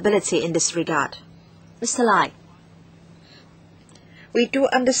flexibility in this regard? Mr. Lai. We do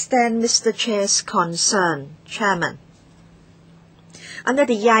understand Mr. Chair's concern, Chairman. Under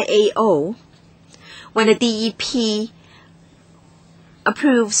the EIAO, when the DEP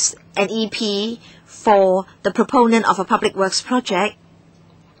approves an EP for the proponent of a public works project,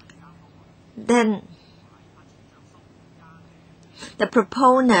 then the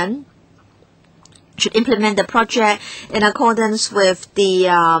proponent should implement the project in accordance with the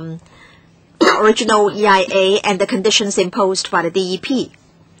original EIA and the conditions imposed by the DEP.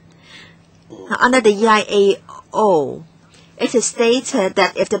 Under the EIAO, it is stated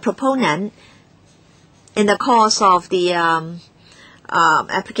that if the proponent, in the course of the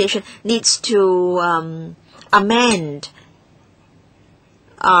application, needs to amend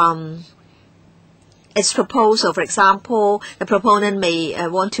its proposal. For example, the proponent may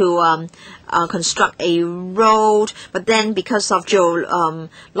want to construct a road, but then because of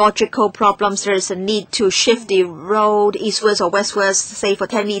geological problems, there is a need to shift the road eastwards or westwards, say for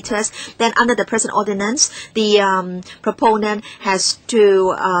 10 meters. Then under the present ordinance, the proponent has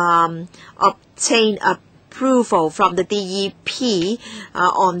to obtain approval from the DEP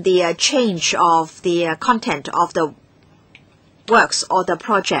on the change of the content of the works or the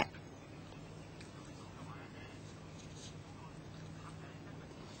project.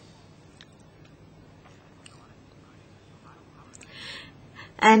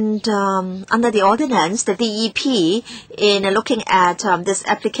 And under the ordinance, the DEP, in looking at this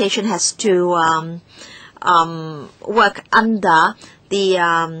application, has to work under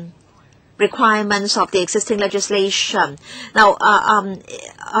the requirements of the existing legislation. Now,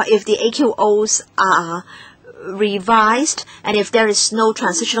 if the AQOs are revised, and if there is no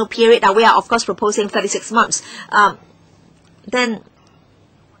transitional period, now we are of course proposing 36 months, then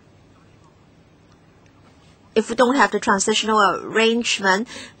if we don't have the transitional arrangement,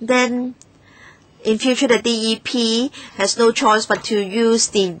 then in future the DEP has no choice but to use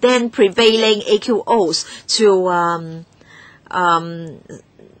the then prevailing AQOs to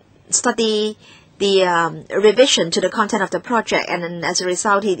study the revision to the content of the project, and then as a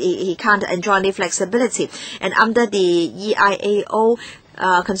result, he can't enjoy any flexibility. And under the EIAO,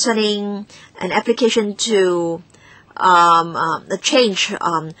 concerning an application to the change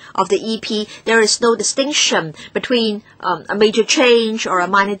of the EP, there is no distinction between a major change or a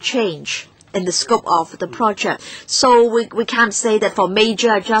minor change in the scope of the project. So we can't say that for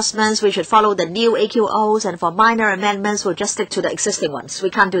major adjustments we should follow the new AQOs, and for minor amendments we'll just stick to the existing ones. We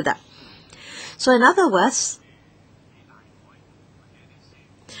can't do that. So in other words,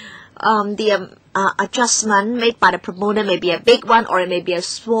 the adjustment made by the proponent may be a big one or it may be a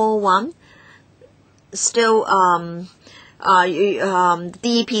small one. Still,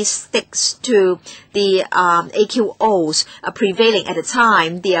 DEP sticks to the AQOs prevailing at the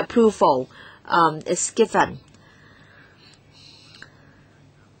time the approval is given.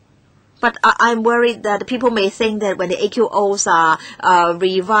 But I'm worried that people may think that when the AQOs are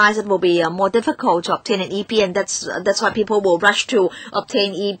revised, it will be more difficult to obtain an EP, and that's why people will rush to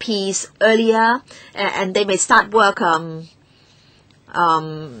obtain EPs earlier, and they may start work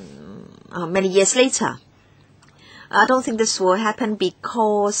many years later. I don't think this will happen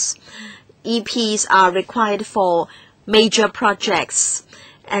because EPs are required for major projects,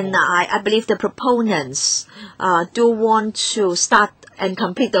 and I believe the proponents do want to start and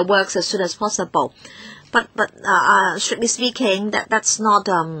complete the works as soon as possible. But strictly speaking, that's not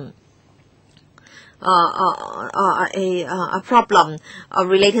a problem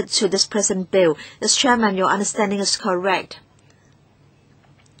related to this present bill. As Chairman, your understanding is correct.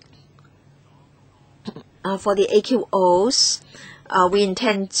 For the AQOs, we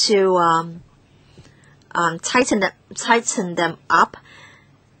intend to tighten them up,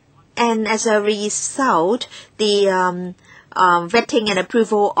 and as a result, the vetting and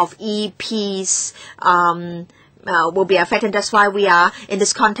approval of EPs will be affected. That's why we are, in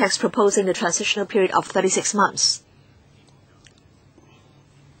this context, proposing the transitional period of 36 months.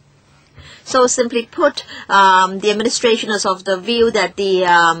 So simply put, the administration is of the view that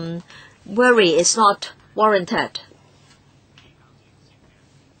the worry is not warranted,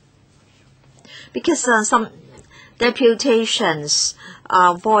 because some deputations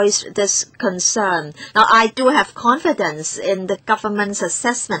voiced this concern. Now, I do have confidence in the government's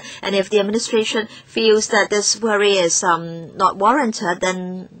assessment, and if the administration feels that this worry is not warranted,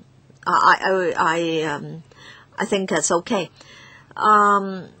 then I think that's okay.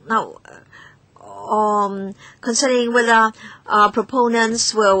 Now, concerning whether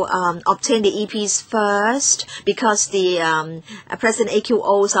proponents will obtain the EPs first because the present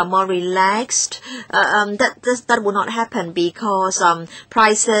AQOs are more relaxed, that will not happen because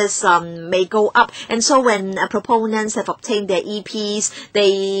prices may go up, and so when proponents have obtained their EPs,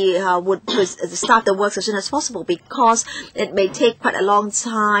 they would start the works as soon as possible, because it may take quite a long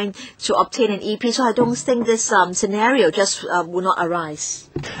time to obtain an EP. So I don't think this scenario just will not arise.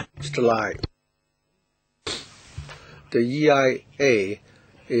 Mr. Lai. The EIA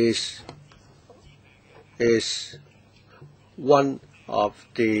is one of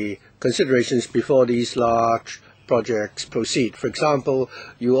the considerations before these large projects proceed. For example,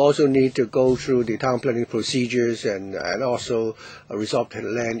 you also need to go through the town planning procedures and also resolve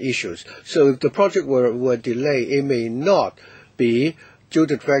land issues. So if the project were delayed, it may not be due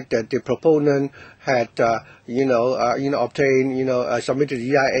to the fact that the proponent had obtained submitted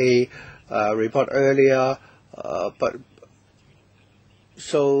the EIA report earlier. But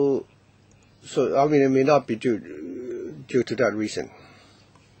so I mean, it may not be due to that reason.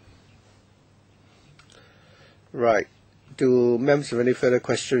 Right. Do members have any further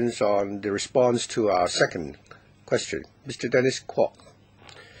questions on the response to our second question? Mr. Dennis Kwok.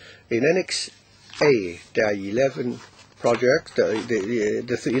 In Annex A, there are 11 projects. The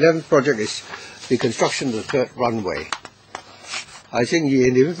 11th project is the construction of the third runway. I think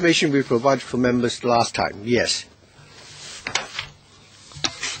in the information we provided for members last time, yes.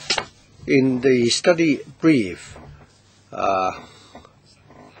 In the study brief,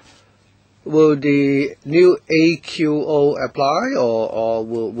 will the new AQO apply, or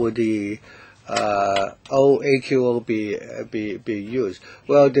will the old AQO be used?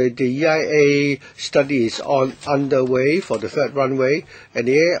 Well, the EIA study is underway for the third runway, and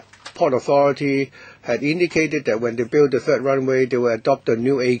the Airport Authority had indicated that when they build the third runway, they will adopt the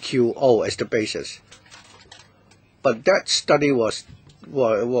new AQO as the basis. But that study was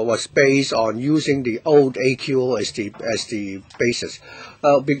based on using the old AQO as the basis.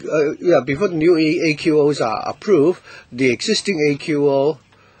 Before the new AQOs are approved, the existing AQO,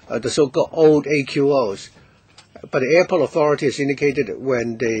 the so-called old AQOs, but the Airport Authority has indicated that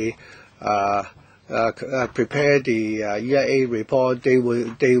when they prepare the EIA report, they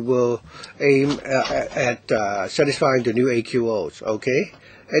will aim at satisfying the new AQOs. Okay?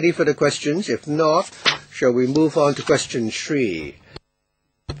 Any further questions? If not, shall we move on to question 3?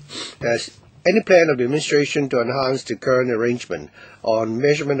 Has any plan of the administration to enhance the current arrangement on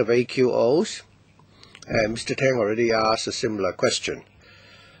measurement of AQOs? And Mr. Tang already asked a similar question.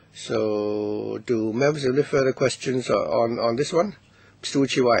 So, do members have any further questions on this one? Mr.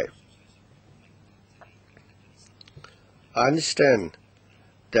 Uchiwai. I understand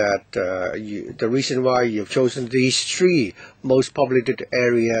that the reason why you've chosen these 3 most populated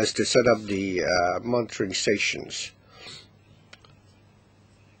areas to set up the monitoring stations.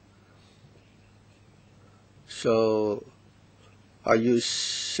 So, are you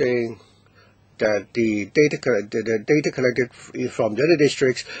saying that the data collected from the other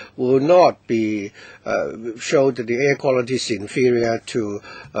districts will not be show that the air quality is inferior to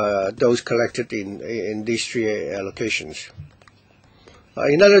those collected in these 3 locations?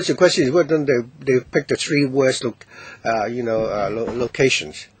 In other words, the question is whether they picked the 3 worst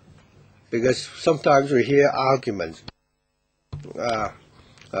locations, because sometimes we hear arguments.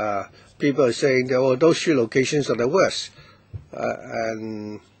 People are saying that those 3 locations are the worst,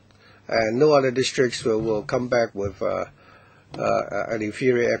 and no other districts will come back with an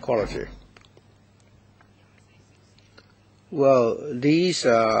inferior air quality. Well, these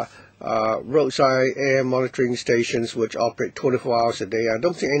roadside air monitoring stations which operate 24 hours a day. I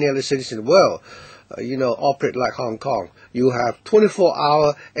don't think any other cities in the world, operate like Hong Kong. You have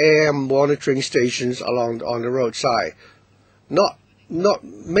 24-hour air monitoring stations on the roadside. Not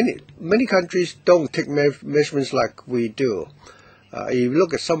many countries don't take measurements like we do. If you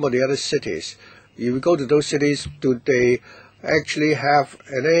look at some of the other cities, if you go to those cities, do they actually have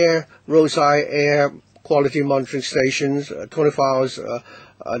an roadside air quality monitoring stations 24 hours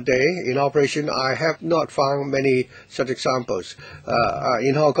a day in operation? I have not found many such examples.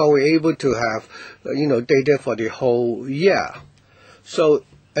 In Hong Kong, we're able to have, data for the whole year. So,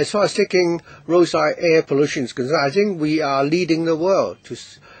 as far as taking roadside air pollution is concerned, I think we are leading the world.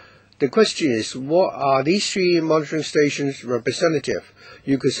 The question is, what are these 3 monitoring stations representative?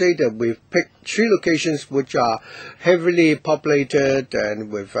 You could say that we've picked 3 locations which are heavily populated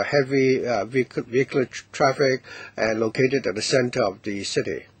and with heavy vehicular traffic and located at the center of the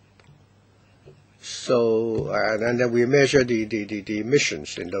city. So, and then we measure the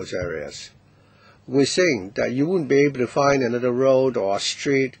emissions in those areas. We're saying that you wouldn't be able to find another road or a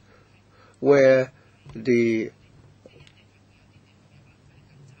street where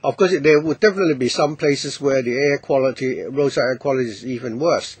of course, there would definitely be some places where the roadside air quality is even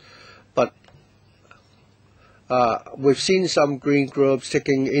worse. But we've seen some green groups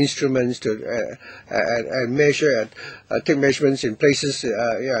taking instruments to and take measurements in places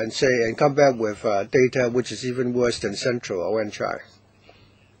and come back with data which is even worse than Central or Wan Chai.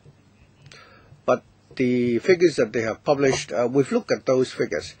 But the figures that they have published, we've looked at those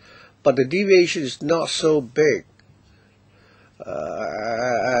figures, but the deviation is not so big.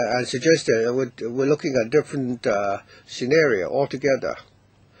 I suggest that we're looking at different scenario altogether.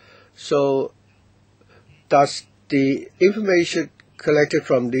 So, does the information collected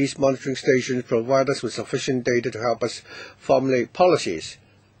from these monitoring stations provide us with sufficient data to help us formulate policies?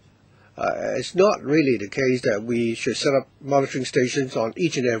 It's not really the case that we should set up monitoring stations on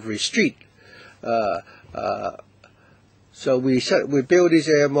each and every street. So we build these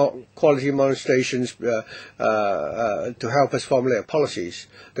air quality monitoring stations to help us formulate policies.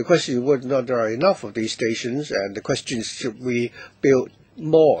 The question is whether or not there are enough of these stations, and the question is should we build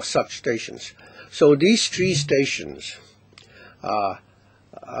more such stations. So these 3 stations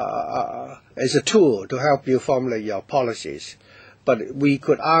is a tool to help you formulate your policies. But we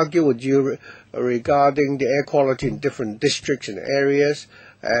could argue with you regarding the air quality in different districts and areas,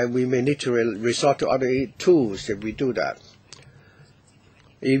 and we may need to resort to other tools if we do that.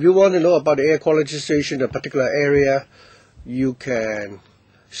 If you want to know about the air quality situation in a particular area, you can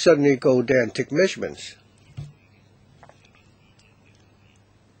certainly go there and take measurements.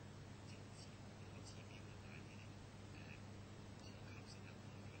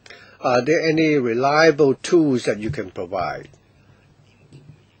 Are there any reliable tools that you can provide?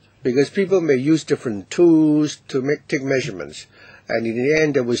 Because people may use different tools to take measurements, and in the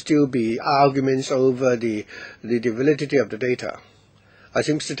end there will still be arguments over the validity of the data. I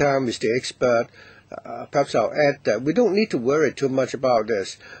think Mr. Tam is the expert. Perhaps I'll add that we don't need to worry too much about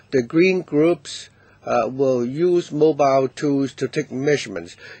this. The green groups will use mobile tools to take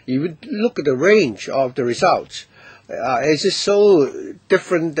measurements. You look at the range of the results. Is it so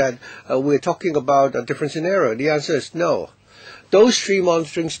different that we're talking about a different scenario? The answer is no. those 3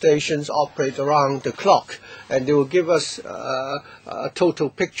 monitoring stations operate around the clock, and they will give us a total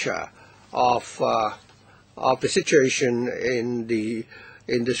picture of the situation in the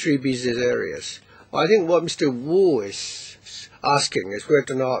 3 business areas. I think what Mr. Wu is asking is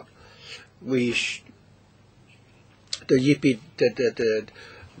whether or not the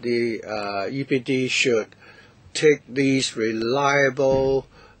EPD should take these reliable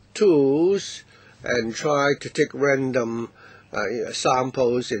tools and try to take random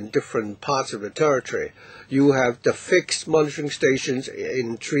samples in different parts of the territory. You have the fixed monitoring stations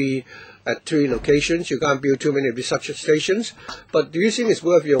at 3 locations. You can't build too many of such stations. But do you think it's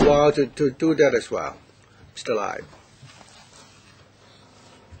worth your while to do that as well, Mr. Lai?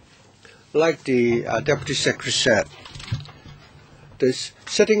 Like the Deputy Secretary said, this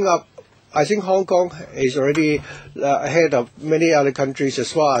setting up, I think Hong Kong is already ahead of many other countries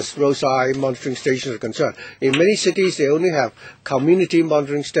as far as roadside monitoring stations are concerned. In many cities, they only have community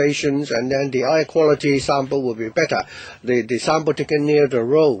monitoring stations, and then the air quality sample will be better. The sample taken near the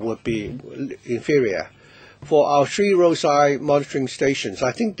road would be inferior. For our 3 roadside monitoring stations,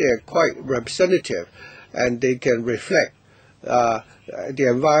 I think they're quite representative, and they can reflect the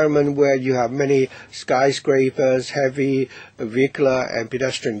environment where you have many skyscrapers, heavy vehicular and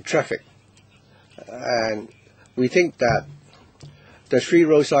pedestrian traffic. And we think that the 3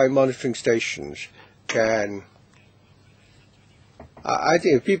 roadside monitoring stations can, I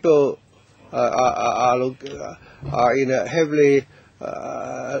think if people are in a heavily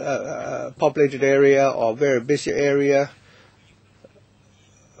populated area or very busy area,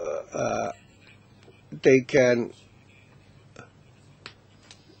 they can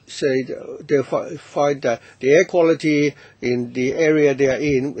say they find that the air quality in the area they are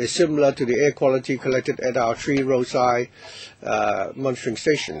in is similar to the air quality collected at our 3 roadside monitoring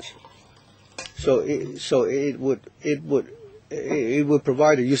stations. So it would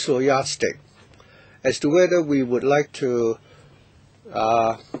provide a useful yardstick as to whether we would like to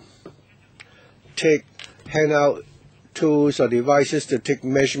take handout tools or devices to take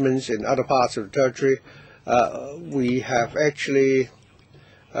measurements in other parts of the territory. We have actually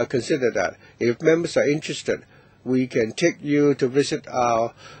consider that. If members are interested, we can take you to visit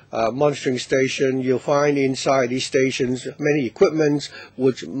our monitoring station. You'll find inside these stations many equipments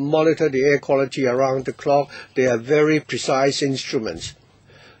which monitor the air quality around the clock. They are very precise instruments.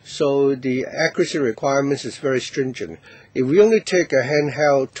 So the accuracy requirements is very stringent. If we only take a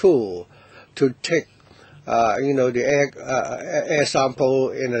handheld tool to take the air sample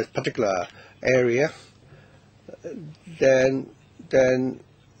in a particular area, then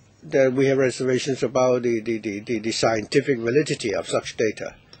we have reservations about the scientific validity of such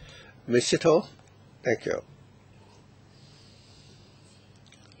data. Ms. Sito, thank you.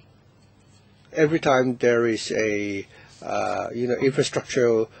 Every time there is a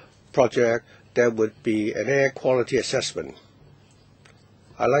infrastructure project, there would be an air quality assessment.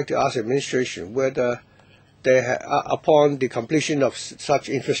 I'd like to ask the administration whether upon the completion of such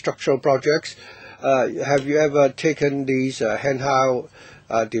infrastructural projects, have you ever taken these handheld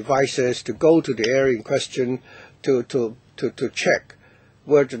devices to go to the area in question to check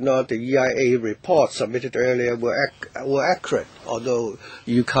whether or not the EIA reports submitted earlier were accurate, although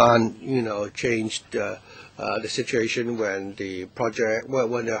you can't change the situation when the project,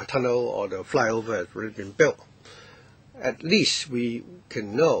 when the tunnel or the flyover has already been built. At least we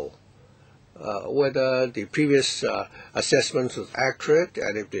can know whether the previous assessment was accurate,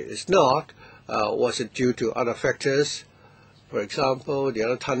 and if it is not, was it due to other factors? For example, the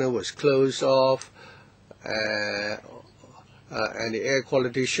other tunnel was closed off, and the air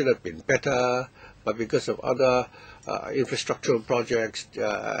quality should have been better, but because of other infrastructural projects,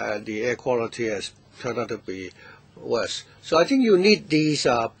 the air quality has turned out to be worse. So I think you need these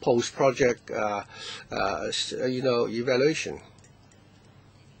post-project, evaluation.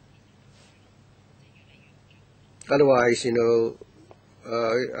 Otherwise,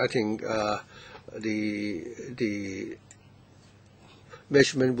 I think the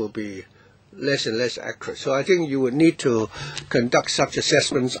measurement will be less and less accurate. So I think you would need to conduct such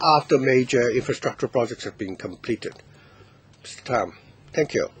assessments after major infrastructure projects have been completed. Mr. Tam,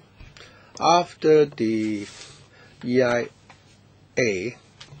 thank you. After the EIA,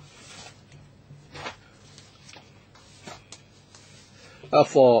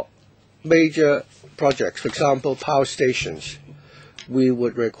 for major projects, for example, power stations, we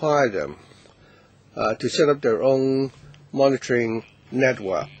would require them to set up their own monitoring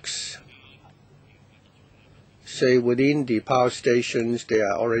networks. Say within the power stations, they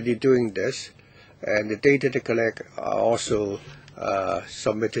are already doing this, and the data they collect are also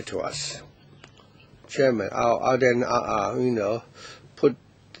submitted to us. Chairman, I'll then put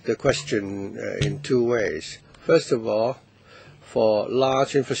the question in two ways. First of all, for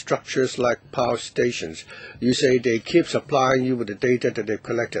large infrastructures like power stations, you say they keep supplying you with the data that they've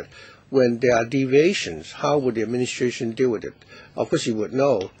collected. When there are deviations, how would the administration deal with it? Of course, you would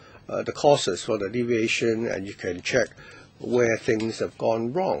know the causes for the deviation, and you can check where things have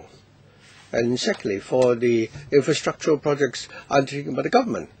gone wrong. And secondly, for the infrastructural projects undertaken by the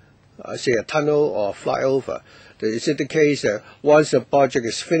government, say a tunnel or flyover, is it the case that once the project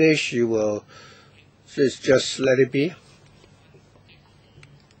is finished, you will just let it be?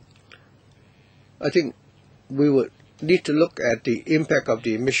 I think we would need to look at the impact of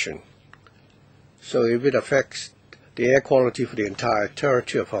the emission. So if it affects the air quality for the entire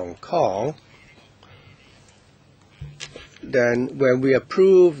territory of Hong Kong, then when we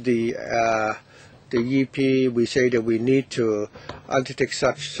approve the EP, we say that we need to undertake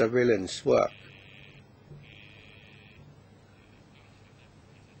such surveillance work.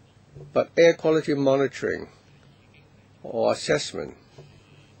 But air quality monitoring or assessment,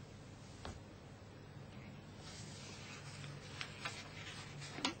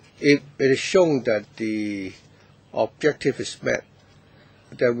 if it is shown that the objective is met,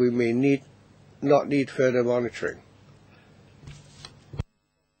 then we may not need further monitoring.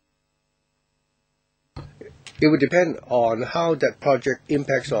 It would depend on how that project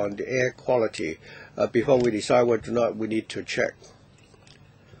impacts on the air quality before we decide whether or not we need to check.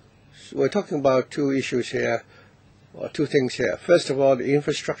 So we're talking about two issues here, or two things here. First of all, the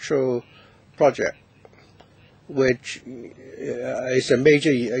infrastructural project, which is a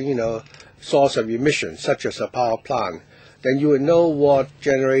major, source of emissions, such as a power plant. Then you would know what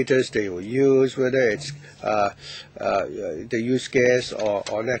generators they will use, whether it's they use gas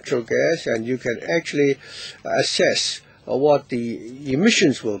or natural gas, and you can actually assess what the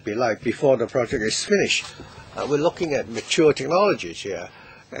emissions will be like before the project is finished. We're looking at mature technologies here,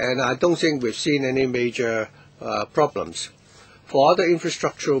 and I don't think we've seen any major problems. For other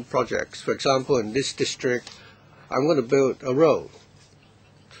infrastructural projects, for example, in this district, I'm going to build a road,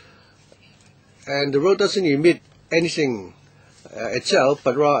 and the road doesn't emit anything itself,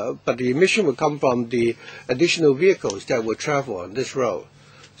 but the emission will come from the additional vehicles that will travel on this road.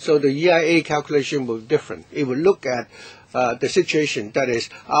 So the EIA calculation will be different. It will look at the situation, that is,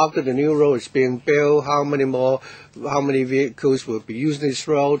 after the new road is being built, how many vehicles will be using this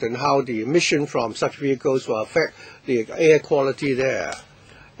road, and how the emission from such vehicles will affect the air quality there.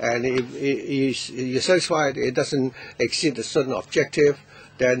 And if you're satisfied it doesn't exceed a certain objective,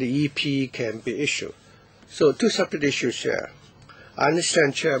 then the EP can be issued. So two separate issues here. I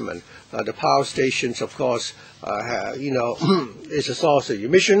understand, Chairman, the power stations, of course, is a source of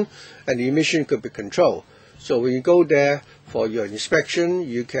emission, and the emission could be controlled. So when you go there for your inspection,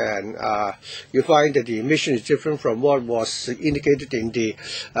 you find that the emission is different from what was indicated in the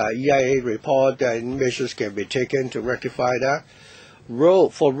EIA report, and measures can be taken to rectify that.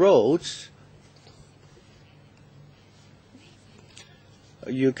 For roads,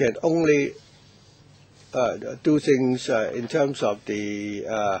 you can only do things in terms of the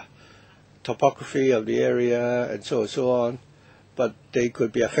topography of the area and so on, but they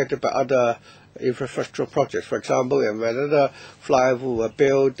could be affected by other infrastructural projects. For example, if another flyover were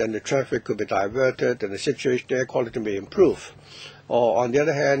built, then the traffic could be diverted and the situation, the air quality may improve. Or on the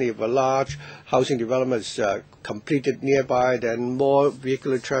other hand, if a large housing development is completed nearby, then more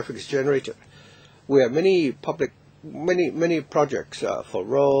vehicular traffic is generated. We have many projects for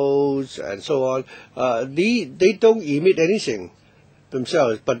roads and so on. They don't emit anything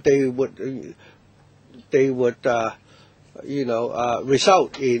themselves, but they would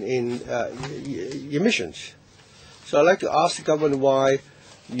result in emissions. So I'd like to ask the government why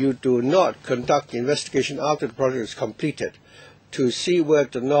you do not conduct investigation after the project is completed to see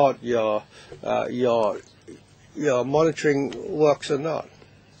whether or not your monitoring works or not.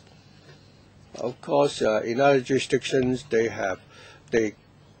 Of course, in other jurisdictions, they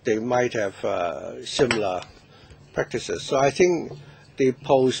might have similar practices. So I think the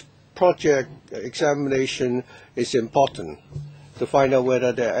post-project examination is important to find out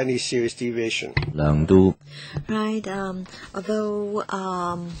whether there are any serious deviation. Right. Although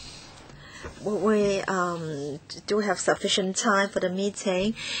we do have sufficient time for the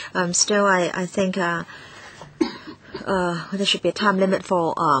meeting, still I think there should be a time limit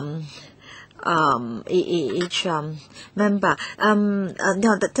for each member.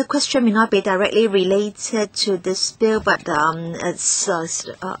 No, the question may not be directly related to this bill, but it's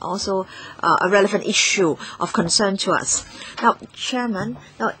also a relevant issue of concern to us. Now, Chairman,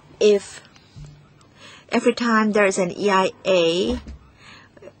 if every time there is an EIA,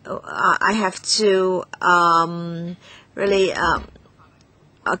 I have to really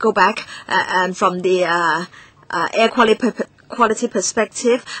go back and from the air quality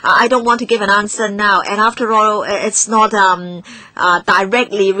perspective, I don't want to give an answer now. And after all, it's not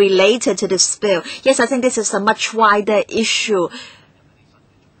directly related to the spill. Yes, I think this is a much wider issue.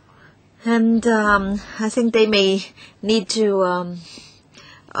 And I think they may need to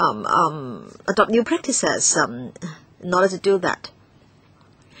adopt new practices in order to do that.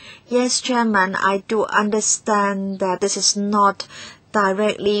 Yes, Chairman, I do understand that this is not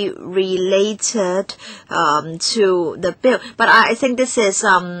directly related to the bill, but I think this is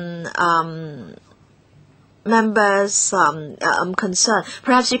members' concern.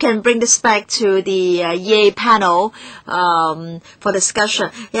 Perhaps you can bring this back to the EA panel for discussion.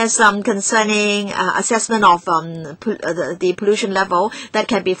 Yes, concerning assessment of the pollution level that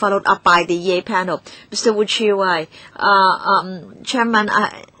can be followed up by the EA panel. Mr. Wu Chi-wai, Chairman,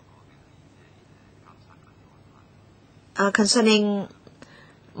 concerning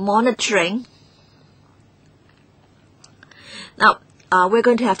monitoring. Now, we're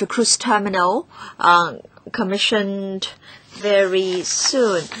going to have the cruise terminal commissioned very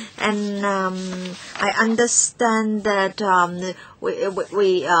soon, and I understand that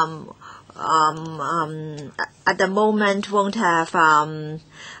we at the moment won't have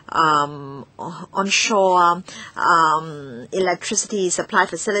onshore electricity supply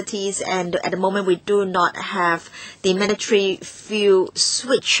facilities, and at the moment we do not have the mandatory fuel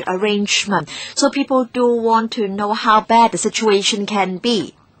switch arrangement. So people do want to know how bad the situation can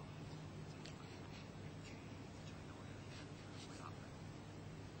be.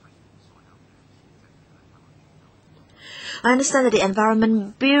 I understand that the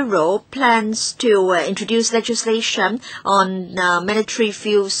Environment Bureau plans to introduce legislation on mandatory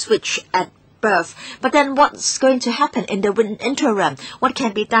fuel switch at birth. But then what's going to happen in the interim? What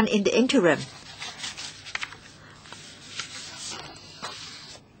can be done in the interim?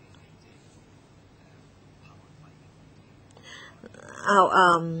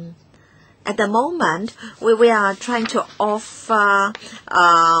 At the moment, we are trying to offer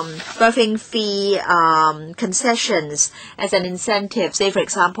birthing fee concessions as an incentive, say, for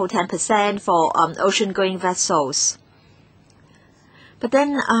example, 10% for ocean-going vessels. But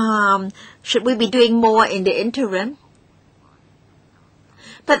then, should we be doing more in the interim?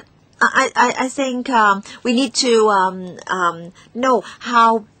 But I think we need to know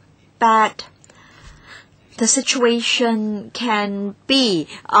how bad the situation can be.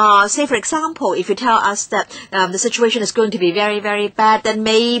 Say, for example, if you tell us that the situation is going to be very, very bad, then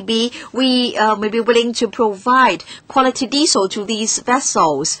maybe we may be willing to provide quality diesel to these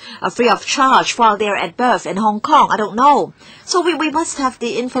vessels free of charge while they're at berth in Hong Kong. I don't know. So we must have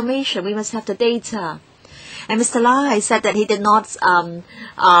the information. We must have the data. And Mr. Lai said that he did not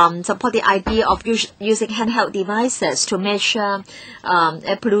support the idea of using handheld devices to measure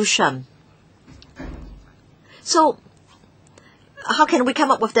air pollution. So, how can we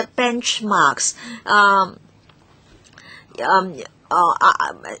come up with the benchmarks? I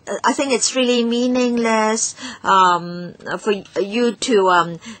think it's really meaningless for you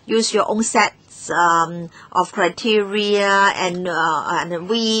to use your own sets of criteria, and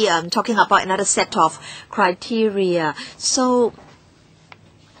we talking about another set of criteria. So,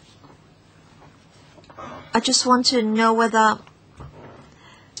 I just want to know whether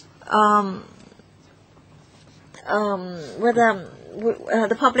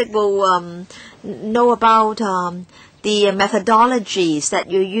the public will know about the methodologies that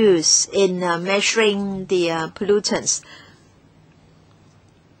you use in measuring the pollutants.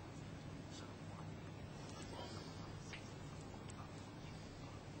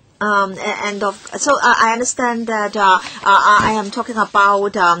 So I understand that I am talking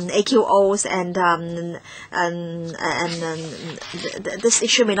about AQOs, and this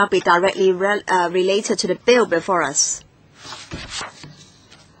issue may not be directly related to the bill before us.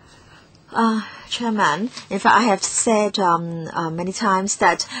 Chairman, in fact, I have said many times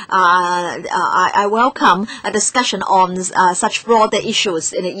that I welcome a discussion on such broader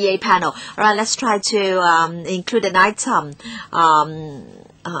issues in the EA panel. All right, let's try to include an item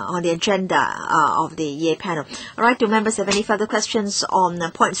on the agenda of the EA panel. All right, do members have any further questions on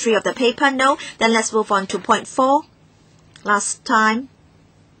point 3 of the paper? No? Then let's move on to point 4. Last time,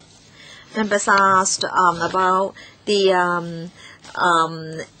 members asked about the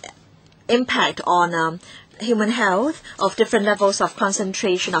impact on human health of different levels of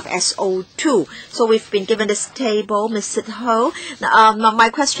concentration of SO2. So we've been given this table, Ms. Sit Ho. My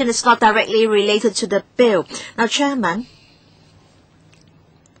question is not directly related to the bill. Now, Chairman,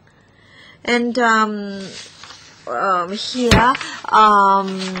 and here,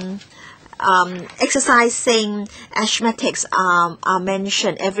 exercising asthmatics are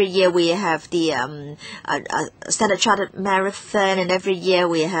mentioned. Every year we have the Standard Chartered Marathon, and every year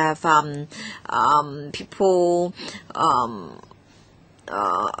we have people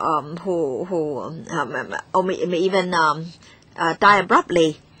who may even die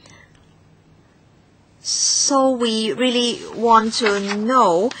abruptly. So we really want to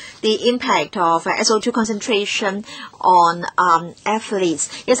know the impact of SO2 concentration on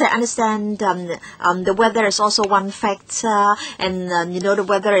athletes. Yes, I understand the weather is also one factor, and the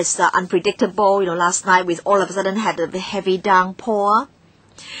weather is unpredictable. Last night we all of a sudden had a heavy downpour.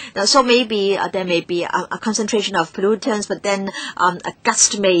 Now, so maybe there may be a concentration of pollutants, but then a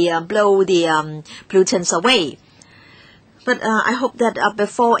gust may blow the pollutants away. But I hope that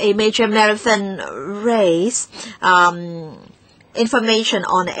before a major marathon race, information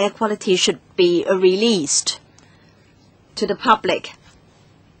on air quality should be released to the public.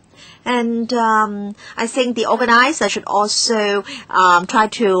 And I think the organizer should also try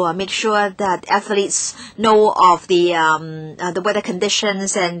to make sure that athletes know of the weather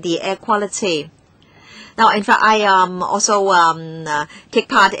conditions and the air quality. Now, in fact, I also take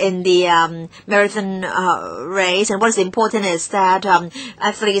part in the marathon race, and what is important is that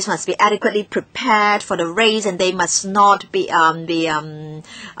athletes must be adequately prepared for the race, and they must not be they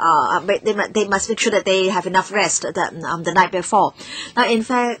must make sure that they have enough rest the night before. Now, in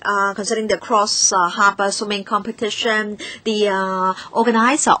fact, concerning the cross harbour swimming competition, the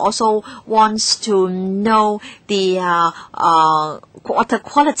organizer also wants to know the water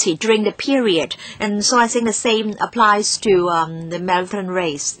quality during the period, and so I think the same applies to the marathon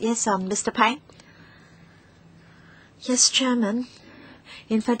race. Yes, Mr. Pang? Yes, Chairman.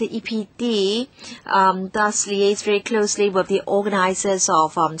 In fact, the EPD does liaise very closely with the organizers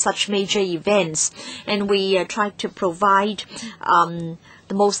of such major events, and we try to provide the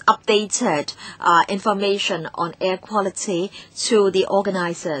most updated information on air quality to the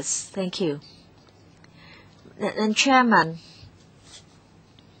organizers. Thank you. And Chairman,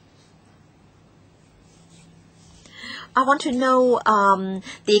 I want to know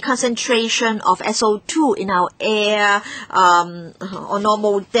the concentration of SO2 in our air on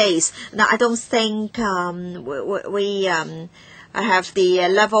normal days. Now, I don't think we have the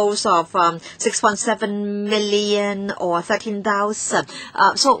levels of 6.7 million or 13,000.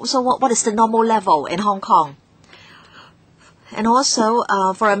 So what is the normal level in Hong Kong? And also,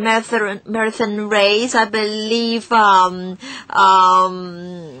 for a marathon race, I believe the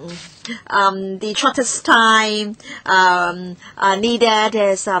shortest time needed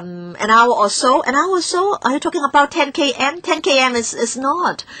is an hour or so. An hour or so? Are you talking about 10 km? 10 km is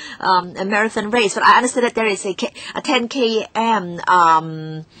not a marathon race, but I understand that there is a 10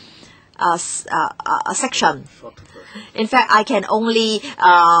 km section. In fact, I can only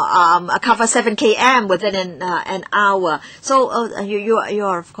cover 7 km within an hour. So you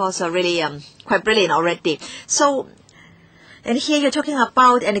are of course really quite brilliant already. So, and here you're talking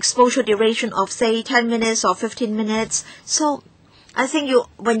about an exposure duration of say 10 minutes or 15 minutes. So I think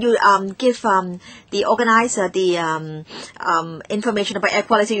when you give the organizer the information about air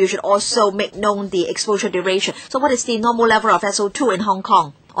quality, you should also make known the exposure duration. So what is the normal level of SO2 in Hong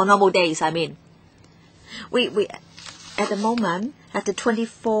Kong on normal days? I mean, we at the moment have the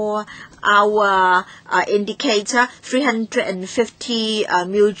 24-hour indicator, 350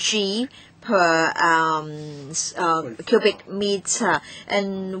 μg per cubic meter,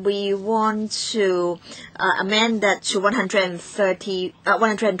 and we want to amend that to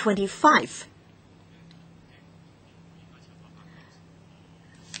 125.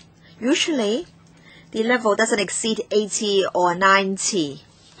 Usually, the level doesn't exceed 80 or 90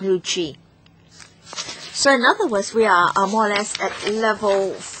 μg. So in other words, we are more or less at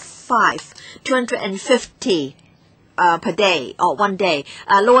level 5, 250 per day or one day,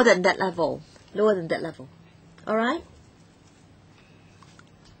 lower than that level. All right.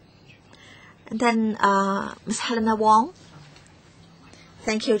 And then Ms. Helena Wong.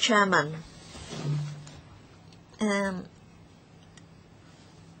 Thank you, Chairman.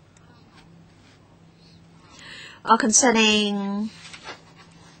 Concerning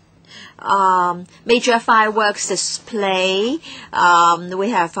major fireworks display, we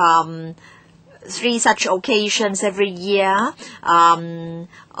have 3 such occasions every year over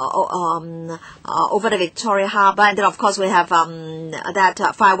the Victoria Harbour, and then of course we have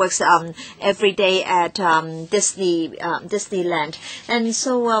that fireworks every day at Disneyland. And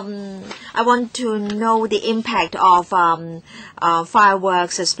so I want to know the impact of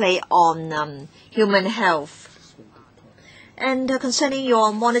fireworks display on human health. And concerning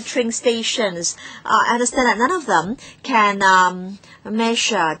your monitoring stations, I understand that none of them can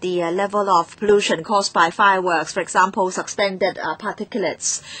measure the level of pollution caused by fireworks, for example, suspended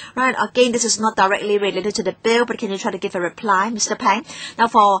particulates. Right? Again, this is not directly related to the bill, but can you try to give a reply, Mr. Pang? Now,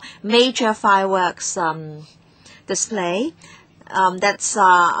 for major fireworks display, that's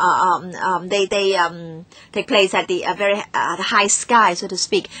they take place at the very high sky, so to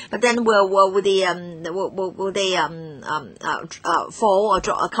speak. But then will they fall or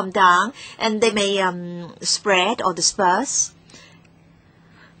come down, and they may spread or disperse.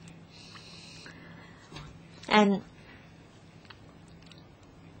 And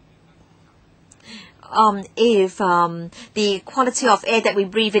if the quality of air that we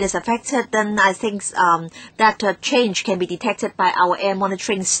breathe in is affected, then I think that change can be detected by our air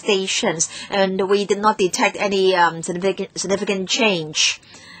monitoring stations, and we did not detect any significant change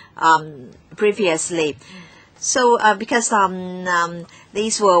previously. So because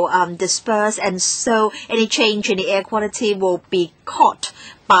these will disperse, and so any change in the air quality will be caught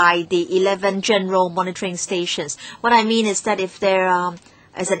by the 11 general monitoring stations. What I mean is that if there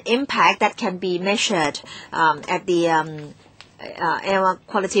is an impact that can be measured at the air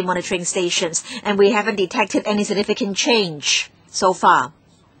quality monitoring stations, and we haven't detected any significant change so far.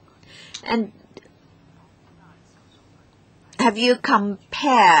 And have you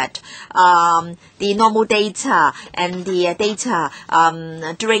compared the normal data and the data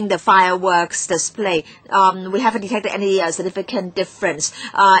during the fireworks display? We haven't detected any significant difference.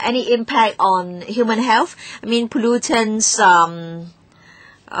 Any impact on human health? I mean, pollutants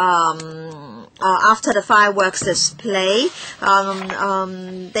after the fireworks display,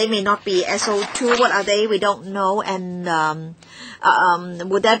 they may not be SO2. What are they? We don't know. And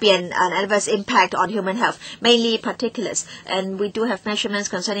would there be an adverse impact on human health? Mainly particulates. And we do have measurements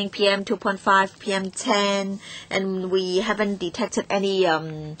concerning PM 2.5, PM 10, and we haven't detected any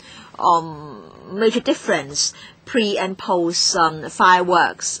major difference pre and post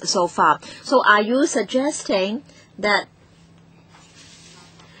fireworks so far. So are you suggesting that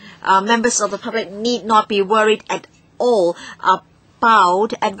members of the public need not be worried at all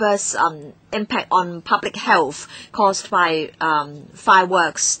about adverse impact on public health caused by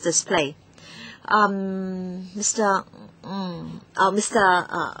fireworks display? Mr.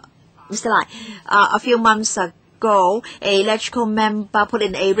 Lai, a few months ago, a LegCo member put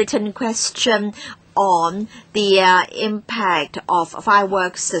in a written question on the impact of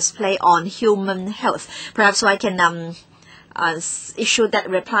fireworks display on human health. Perhaps so I can issue that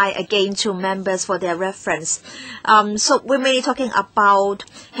reply again to members for their reference. So we're mainly talking about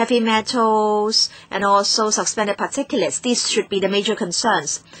heavy metals and also suspended particulates. These should be the major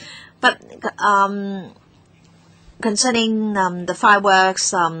concerns. But concerning the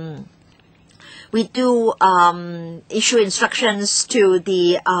fireworks, we do issue instructions to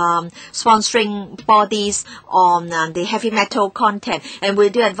the sponsoring bodies on the heavy metal content, and we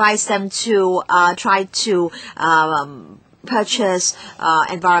do advise them to try to purchase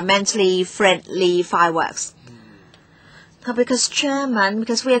environmentally friendly fireworks. Because Chairman,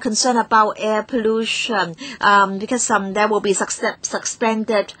 because we are concerned about air pollution, because there will be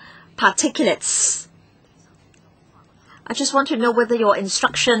suspended particulates. I just want to know whether your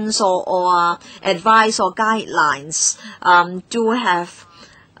instructions or advice or guidelines do have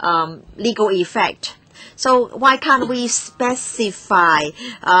legal effect. So why can't we specify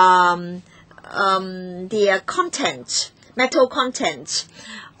the content, metal content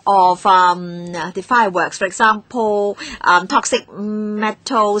of the fireworks? For example, toxic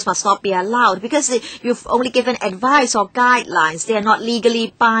metals must not be allowed, because you've only given advice or guidelines. They are not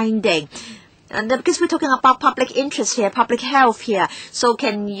legally binding. And because we're talking about public interest here, public health here, so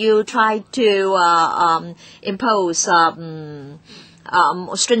can you try to impose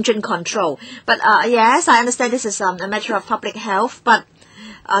stringent control? But yes, I understand this is a matter of public health, but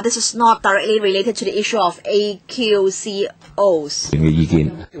this is not directly related to the issue of AQCOs.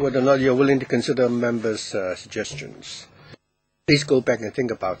 Whether or not you're willing to consider members' suggestions, please go back and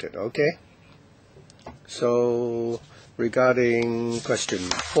think about it, okay? So regarding question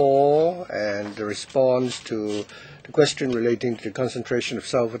 4 and the response to the question relating to the concentration of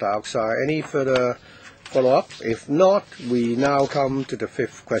sulfur dioxide, any further follow-up? If not, we now come to the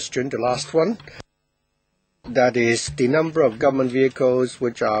 5th question, the last one. That is the number of government vehicles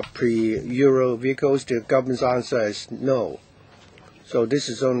which are pre-Euro vehicles. The government's answer is no. So this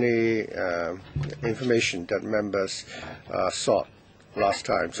is only information that members sought last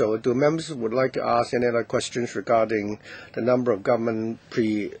time. So do members would like to ask any other questions regarding the number of government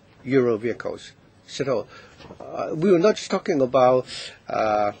pre-Euro vehicles? So we were not just talking about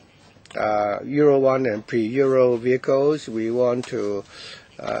Euro 1 and pre-Euro vehicles. We want to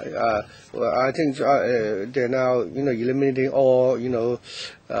I think they're now, eliminating all, Euro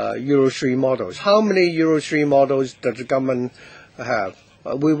 3 models. How many Euro 3 models does the government have?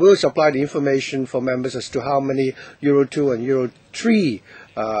 We will supply the information for members as to how many Euro 2 and Euro 3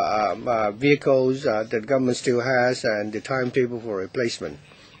 vehicles that the government still has and the timetable for replacement.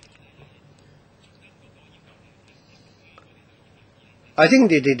 I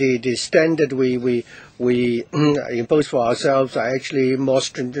think the standard we impose for ourselves are actually more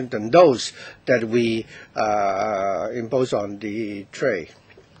stringent than those that we impose on the trade.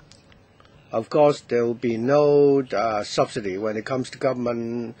 Of course, there will be no subsidy when it comes to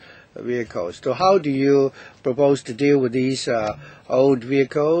government vehicles. So how do you propose to deal with these old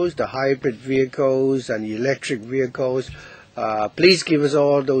vehicles, the hybrid vehicles and electric vehicles? Please give us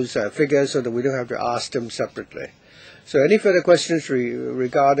all those figures so that we don't have to ask them separately. So any further questions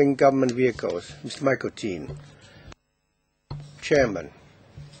regarding government vehicles? Mr. Michael Teen, Chairman,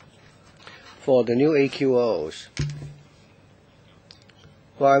 for the new AQOs.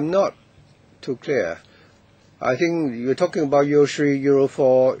 Well, I'm not too clear. I think you're talking about Euro 3, Euro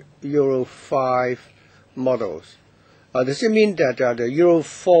 4, Euro 5 models. Does it mean that the Euro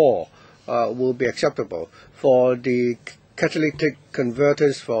 4 will be acceptable for the catalytic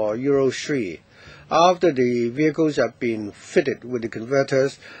converters for Euro 3? After the vehicles have been fitted with the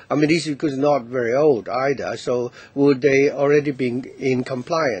converters, these vehicles are not very old either, so would they already be in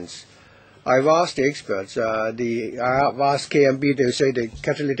compliance? I've asked the experts, I've asked KMB, they say the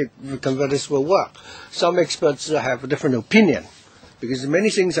catalytic converters will work. Some experts have a different opinion, because many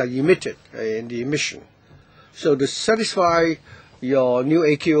things are emitted in the emission. So to satisfy your new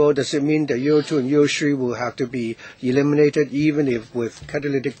AQO, does it mean that Euro 2 and Euro 3 will have to be eliminated even if with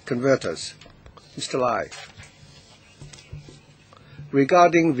catalytic converters? Mr. Lai,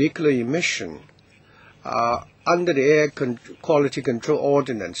 regarding vehicular emission, under the Air Quality Control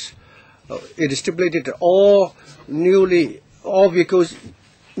Ordinance, it is stipulated that all vehicles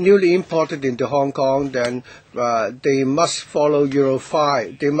newly imported into Hong Kong, then they must follow Euro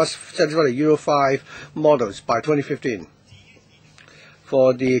 5. They must satisfy the Euro 5 models by 2015.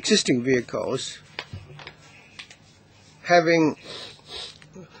 For the existing vehicles, having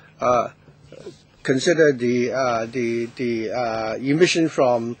consider the emission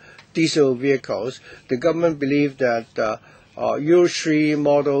from diesel vehicles, the government believes that Euro 3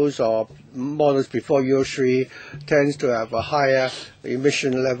 models or models before Euro 3 tends to have a higher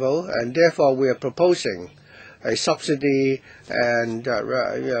emission level, and therefore we are proposing a subsidy and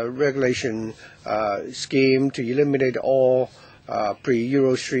regulation scheme to eliminate all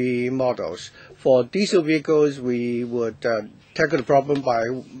pre-Euro 3 models. For diesel vehicles, we would tackle the problem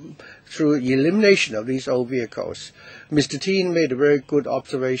through elimination of these old vehicles. Mr. Teen made a very good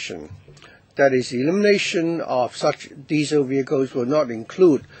observation. That is, elimination of such diesel vehicles will not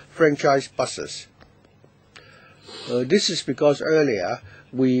include franchise buses. This is because earlier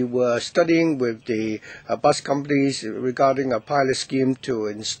we were studying with the bus companies regarding a pilot scheme to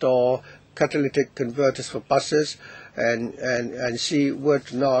install catalytic converters for buses and see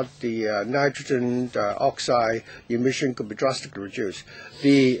whether or not the nitrogen oxide emission could be drastically reduced.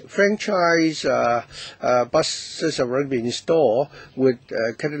 The franchise buses have already been installed with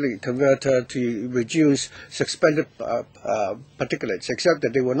catalytic converter to reduce suspended particulates, except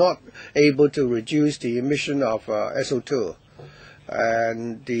that they were not able to reduce the emission of SO2.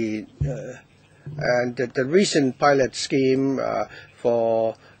 And the recent pilot scheme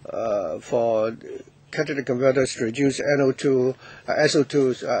for catalytic converters to reduce NO2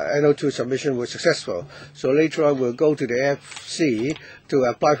 submission was successful. So later on we'll go to the FC to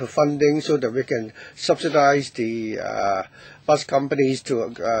apply for funding so that we can subsidize the bus companies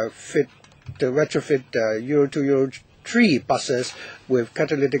to retrofit Euro 2, Euro 3 buses with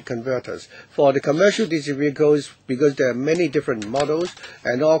catalytic converters. For the commercial diesel vehicles, because there are many different models,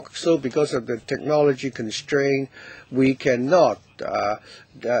 and also because of the technology constraint, we cannot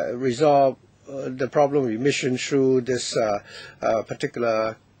resolve the problem of emission through this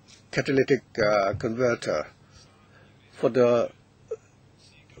particular catalytic converter. For the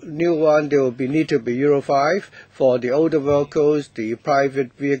new one, there will need to be Euro 5. For the older vehicles, the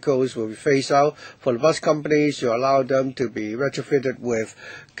private vehicles will be phased out. For the bus companies, you allow them to be retrofitted with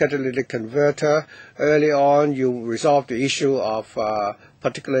catalytic converter. Early on, you resolve the issue of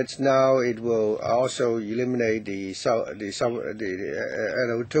particulates. Now it will also eliminate the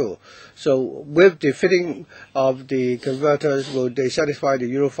NO2. So with the fitting of the converters, will they satisfy the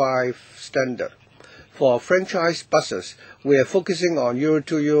Euro 5 standard? For franchise buses, we are focusing on Euro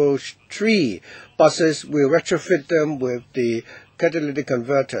 2, Euro 3 buses. We retrofit them with the catalytic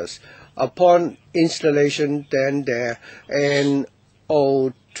converters. Upon installation, then the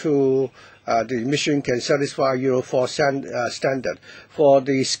NO2 the emission can satisfy Euro 4 standard. For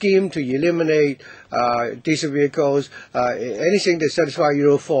the scheme to eliminate diesel vehicles, anything that satisfies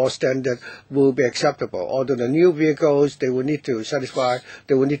Euro 4 standard will be acceptable. Although the new vehicles, they will need to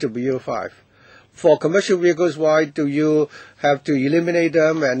be Euro 5. For commercial vehicles, why do you have to eliminate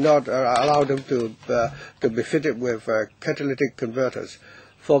them and not allow them to be fitted with catalytic converters?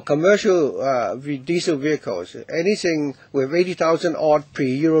 For commercial diesel vehicles, anything with 80,000 odd per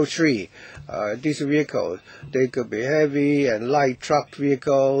Euro 3 diesel vehicles, they could be heavy and light truck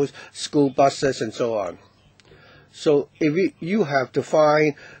vehicles, school buses, and so on. So if you have to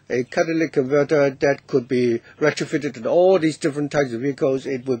find a catalytic converter that could be retrofitted to all these different types of vehicles,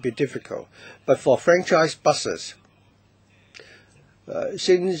 it would be difficult. But for franchise buses,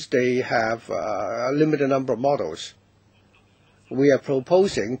 since they have a limited number of models, we are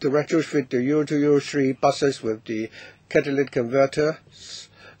proposing to retrofit the Euro 2, Euro 3 buses with the catalytic converters,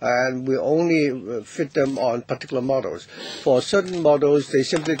 and we only fit them on particular models. For certain models, they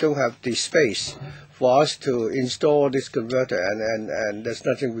simply don't have the space for us to install this converter, and there's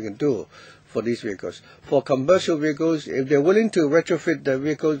nothing we can do for these vehicles. For commercial vehicles, if they're willing to retrofit the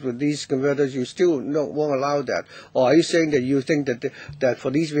vehicles with these converters, you still won't allow that? Or are you saying that you think that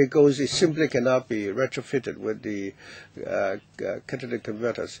for these vehicles, it simply cannot be retrofitted with the catalytic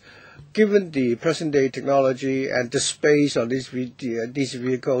converters? Given the present-day technology and the space on these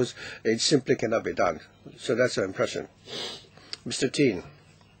vehicles, it simply cannot be done. So that's our impression. Mr. Teen.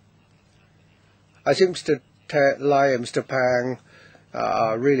 I think Mr. Lai and Mr. Pang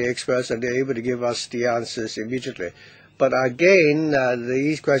are really experts, and they're able to give us the answers immediately. But again,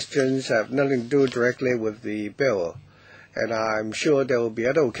 these questions have nothing to do directly with the bill, and I'm sure there will be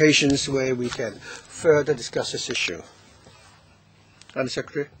other occasions where we can further discuss this issue. Under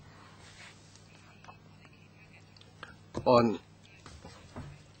Secretary? On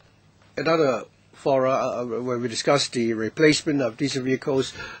another forum, when we discussed the replacement of diesel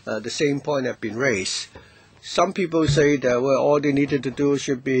vehicles, the same point have been raised. Some people say that all they needed to do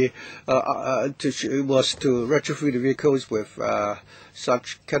should be was to retrofit the vehicles with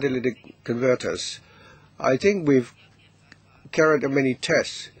such catalytic converters. I think we've carried out many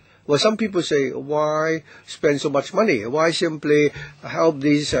tests. Well, some people say, why spend so much money? Why simply help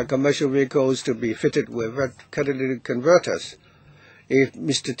these commercial vehicles to be fitted with catalytic converters? If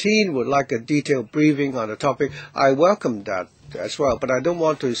Mr. Teen would like a detailed briefing on the topic, I welcome that as well. But I don't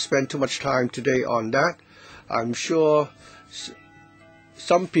want to spend too much time today on that. I'm sure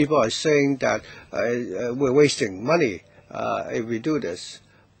some people are saying that we're wasting money if we do this.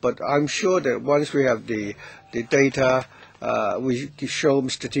 But I'm sure that once we have the data, we show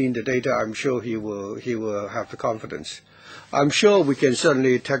Mr. Teen the data, I'm sure he will have the confidence. I'm sure we can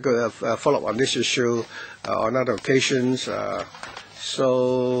certainly tackle a follow-up on this issue on other occasions.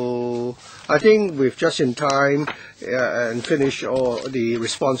 So I think we've just in time and finished all the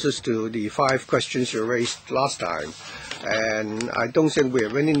responses to the 5 questions you raised last time. And I don't think we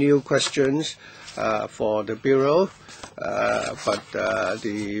have any new questions for the Bureau, but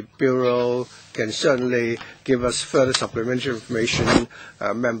the Bureau can certainly give us further supplementary information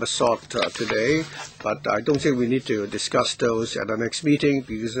members sought today. But I don't think we need to discuss those at our next meeting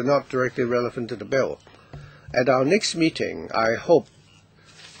because they're not directly relevant to the bill. At our next meeting, I hope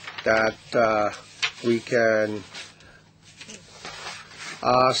that we can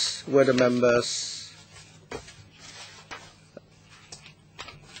ask whether members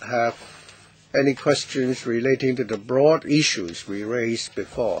have any questions relating to the broad issues we raised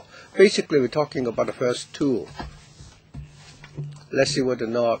before. Basically, we're talking about the first 2. Let's see whether or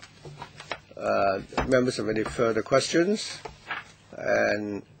not members have any further questions.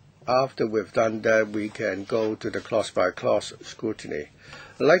 And after we've done that, we can go to the clause-by-clause scrutiny.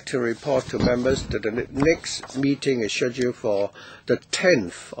 I'd like to report to members that the next meeting is scheduled for the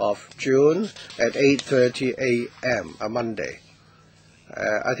 10th of June at 8:30 a.m., a Monday.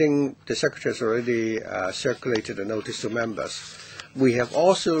 I think the Secretary has already circulated a notice to members. We have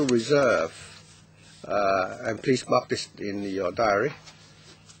also reserved, and please mark this in your diary,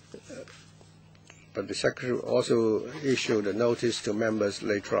 but the Secretary also issued a notice to members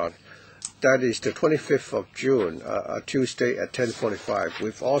later on. That is the 25th of June, a Tuesday at 10:45.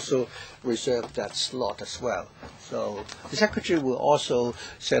 We've also reserved that slot as well. So the Secretary will also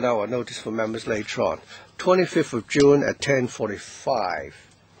send out a notice for members later on. 25th of June at 10:45.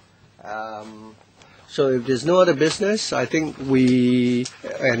 So if there's no other business, I think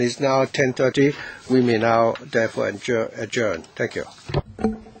and it's now 10:30, we may now therefore adjourn. Thank you.